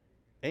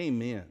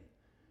 Amen.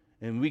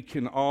 And we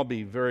can all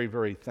be very,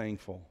 very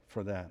thankful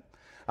for that.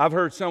 I've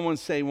heard someone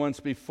say once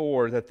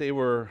before that they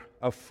were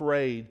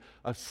afraid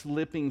of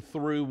slipping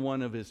through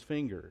one of his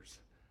fingers.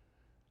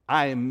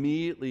 I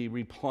immediately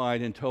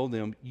replied and told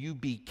them, you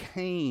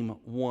became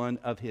one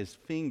of his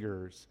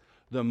fingers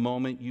the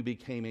moment you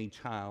became a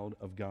child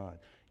of God.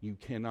 You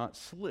cannot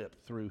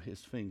slip through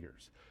his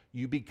fingers.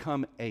 You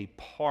become a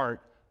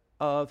part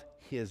of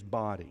his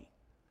body.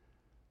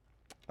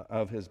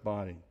 Of his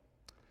body.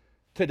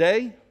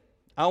 Today,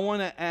 I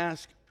want to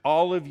ask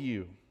all of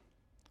you,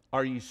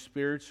 are you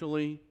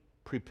spiritually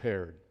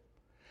prepared?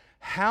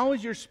 How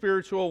is your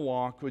spiritual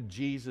walk with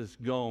Jesus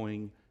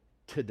going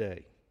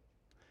today?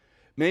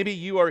 Maybe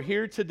you are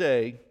here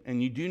today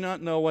and you do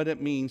not know what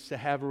it means to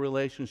have a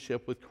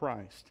relationship with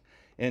Christ.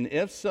 And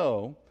if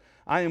so,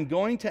 I am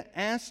going to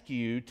ask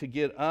you to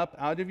get up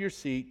out of your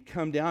seat,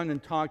 come down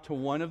and talk to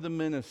one of the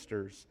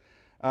ministers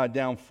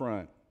down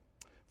front.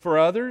 For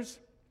others,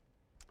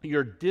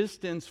 your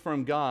distance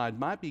from God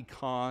might be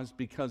caused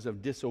because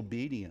of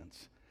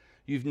disobedience.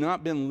 You've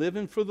not been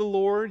living for the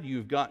Lord,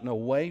 you've gotten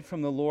away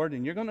from the Lord,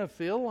 and you're going to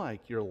feel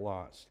like you're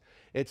lost.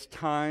 It's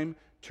time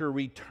to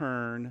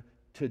return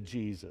to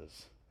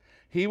Jesus.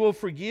 He will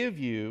forgive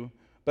you,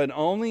 but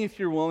only if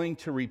you're willing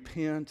to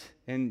repent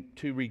and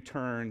to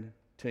return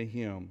to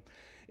him.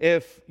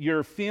 If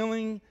your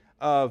feeling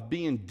of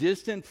being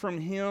distant from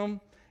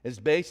him is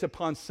based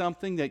upon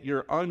something that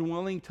you're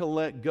unwilling to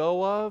let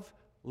go of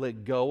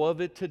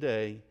it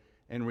today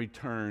and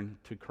return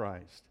to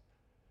Christ.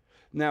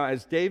 Now,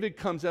 as David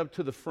comes up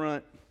to the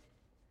front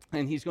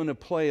and he's going to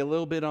play a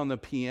little bit on the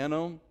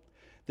piano,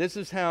 this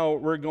is how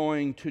we're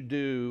going to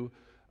do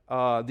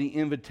the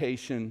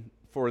invitation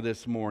for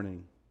this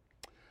morning.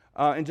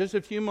 In just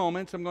a few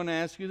moments, I'm going to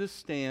ask you to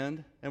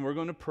stand and we're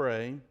going to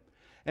pray.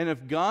 And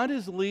if God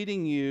is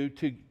leading you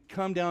to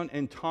come down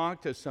and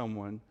talk to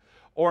someone,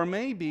 or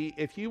maybe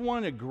if you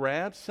want to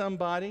grab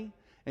somebody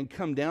and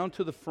come down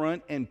to the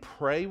front and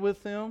pray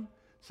with them,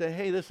 say,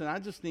 hey, listen, I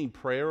just need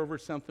prayer over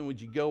something.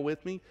 Would you go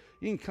with me?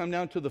 You can come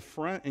down to the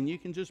front and you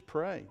can just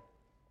pray.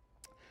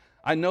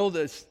 I know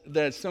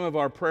that some of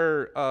our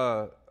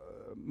prayer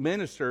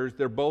ministers,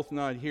 they're both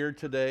not here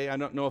today. I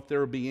don't know if there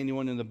will be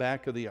anyone in the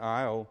back of the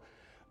aisle,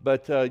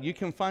 but you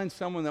can find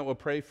someone that will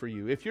pray for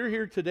you. If you're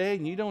here today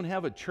and you don't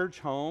have a church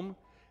home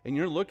and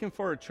you're looking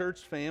for a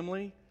church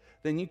family,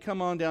 then you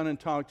come on down and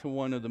talk to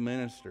one of the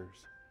ministers.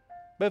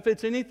 But if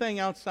it's anything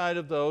outside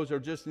of those or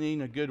just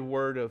needing a good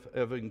word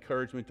of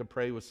encouragement to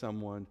pray with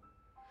someone,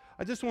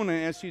 I just want to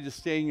ask you to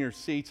stay in your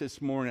seats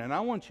this morning, and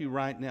I want you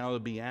right now to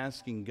be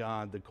asking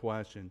God the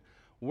question,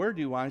 where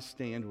do I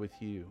stand with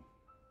you?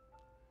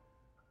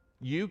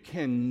 You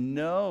can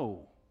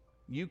know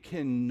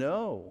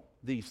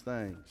these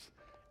things,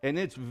 and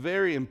it's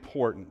very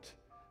important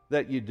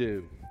that you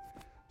do.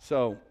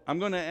 So I'm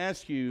going to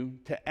ask you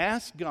to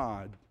ask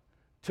God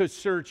to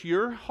search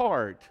your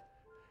heart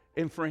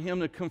and for Him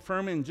to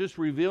confirm and just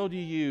reveal to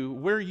you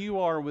where you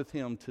are with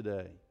Him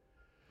today.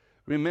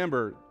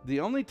 Remember, the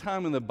only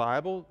time in the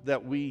Bible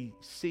that we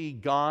see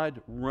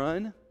God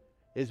run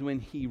is when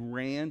He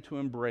ran to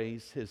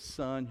embrace His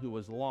son who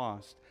was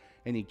lost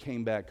and He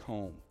came back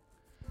home.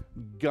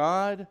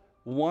 God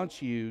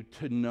wants you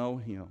to know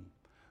Him.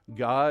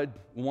 God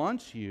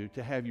wants you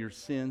to have your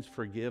sins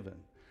forgiven.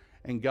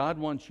 And God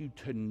wants you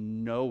to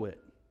know it.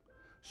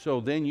 So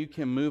then you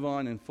can move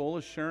on in full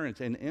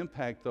assurance and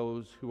impact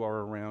those who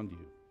are around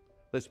you.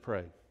 Let's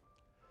pray.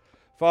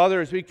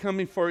 Father, as we come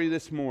before you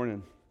this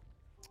morning,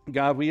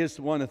 God, we just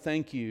want to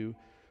thank you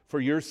for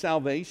your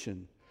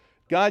salvation.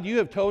 God, you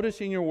have told us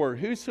in your word,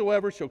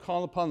 whosoever shall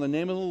call upon the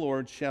name of the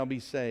Lord shall be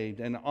saved.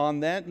 And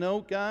on that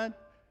note, God,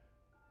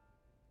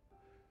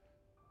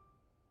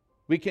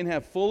 we can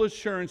have full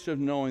assurance of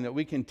knowing that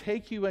we can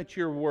take you at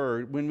your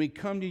word when we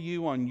come to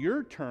you on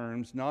your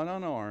terms, not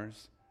on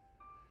ours,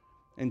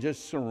 and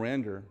just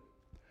surrender.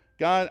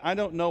 God, I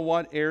don't know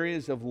what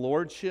areas of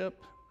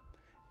lordship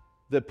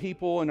the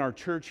people in our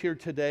church here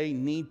today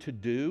need to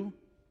do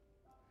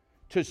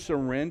to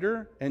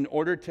surrender in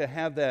order to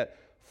have that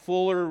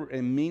fuller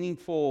and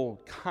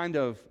meaningful kind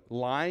of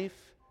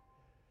life.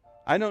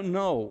 I don't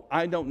know,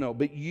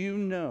 but you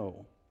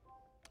know.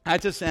 I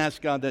just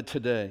ask God that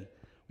today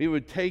we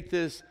would take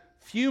this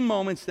few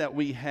moments that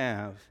we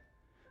have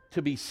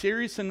to be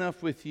serious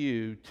enough with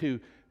you to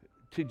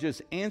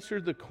just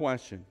answer the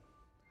question,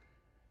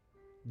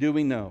 do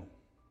we know?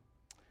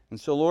 And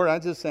so, Lord, I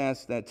just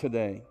ask that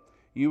today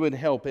you would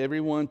help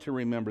everyone to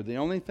remember the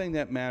only thing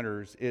that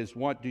matters is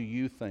what do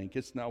you think.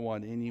 It's not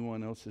what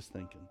anyone else is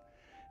thinking.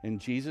 In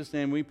Jesus'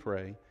 name we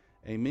pray,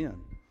 amen.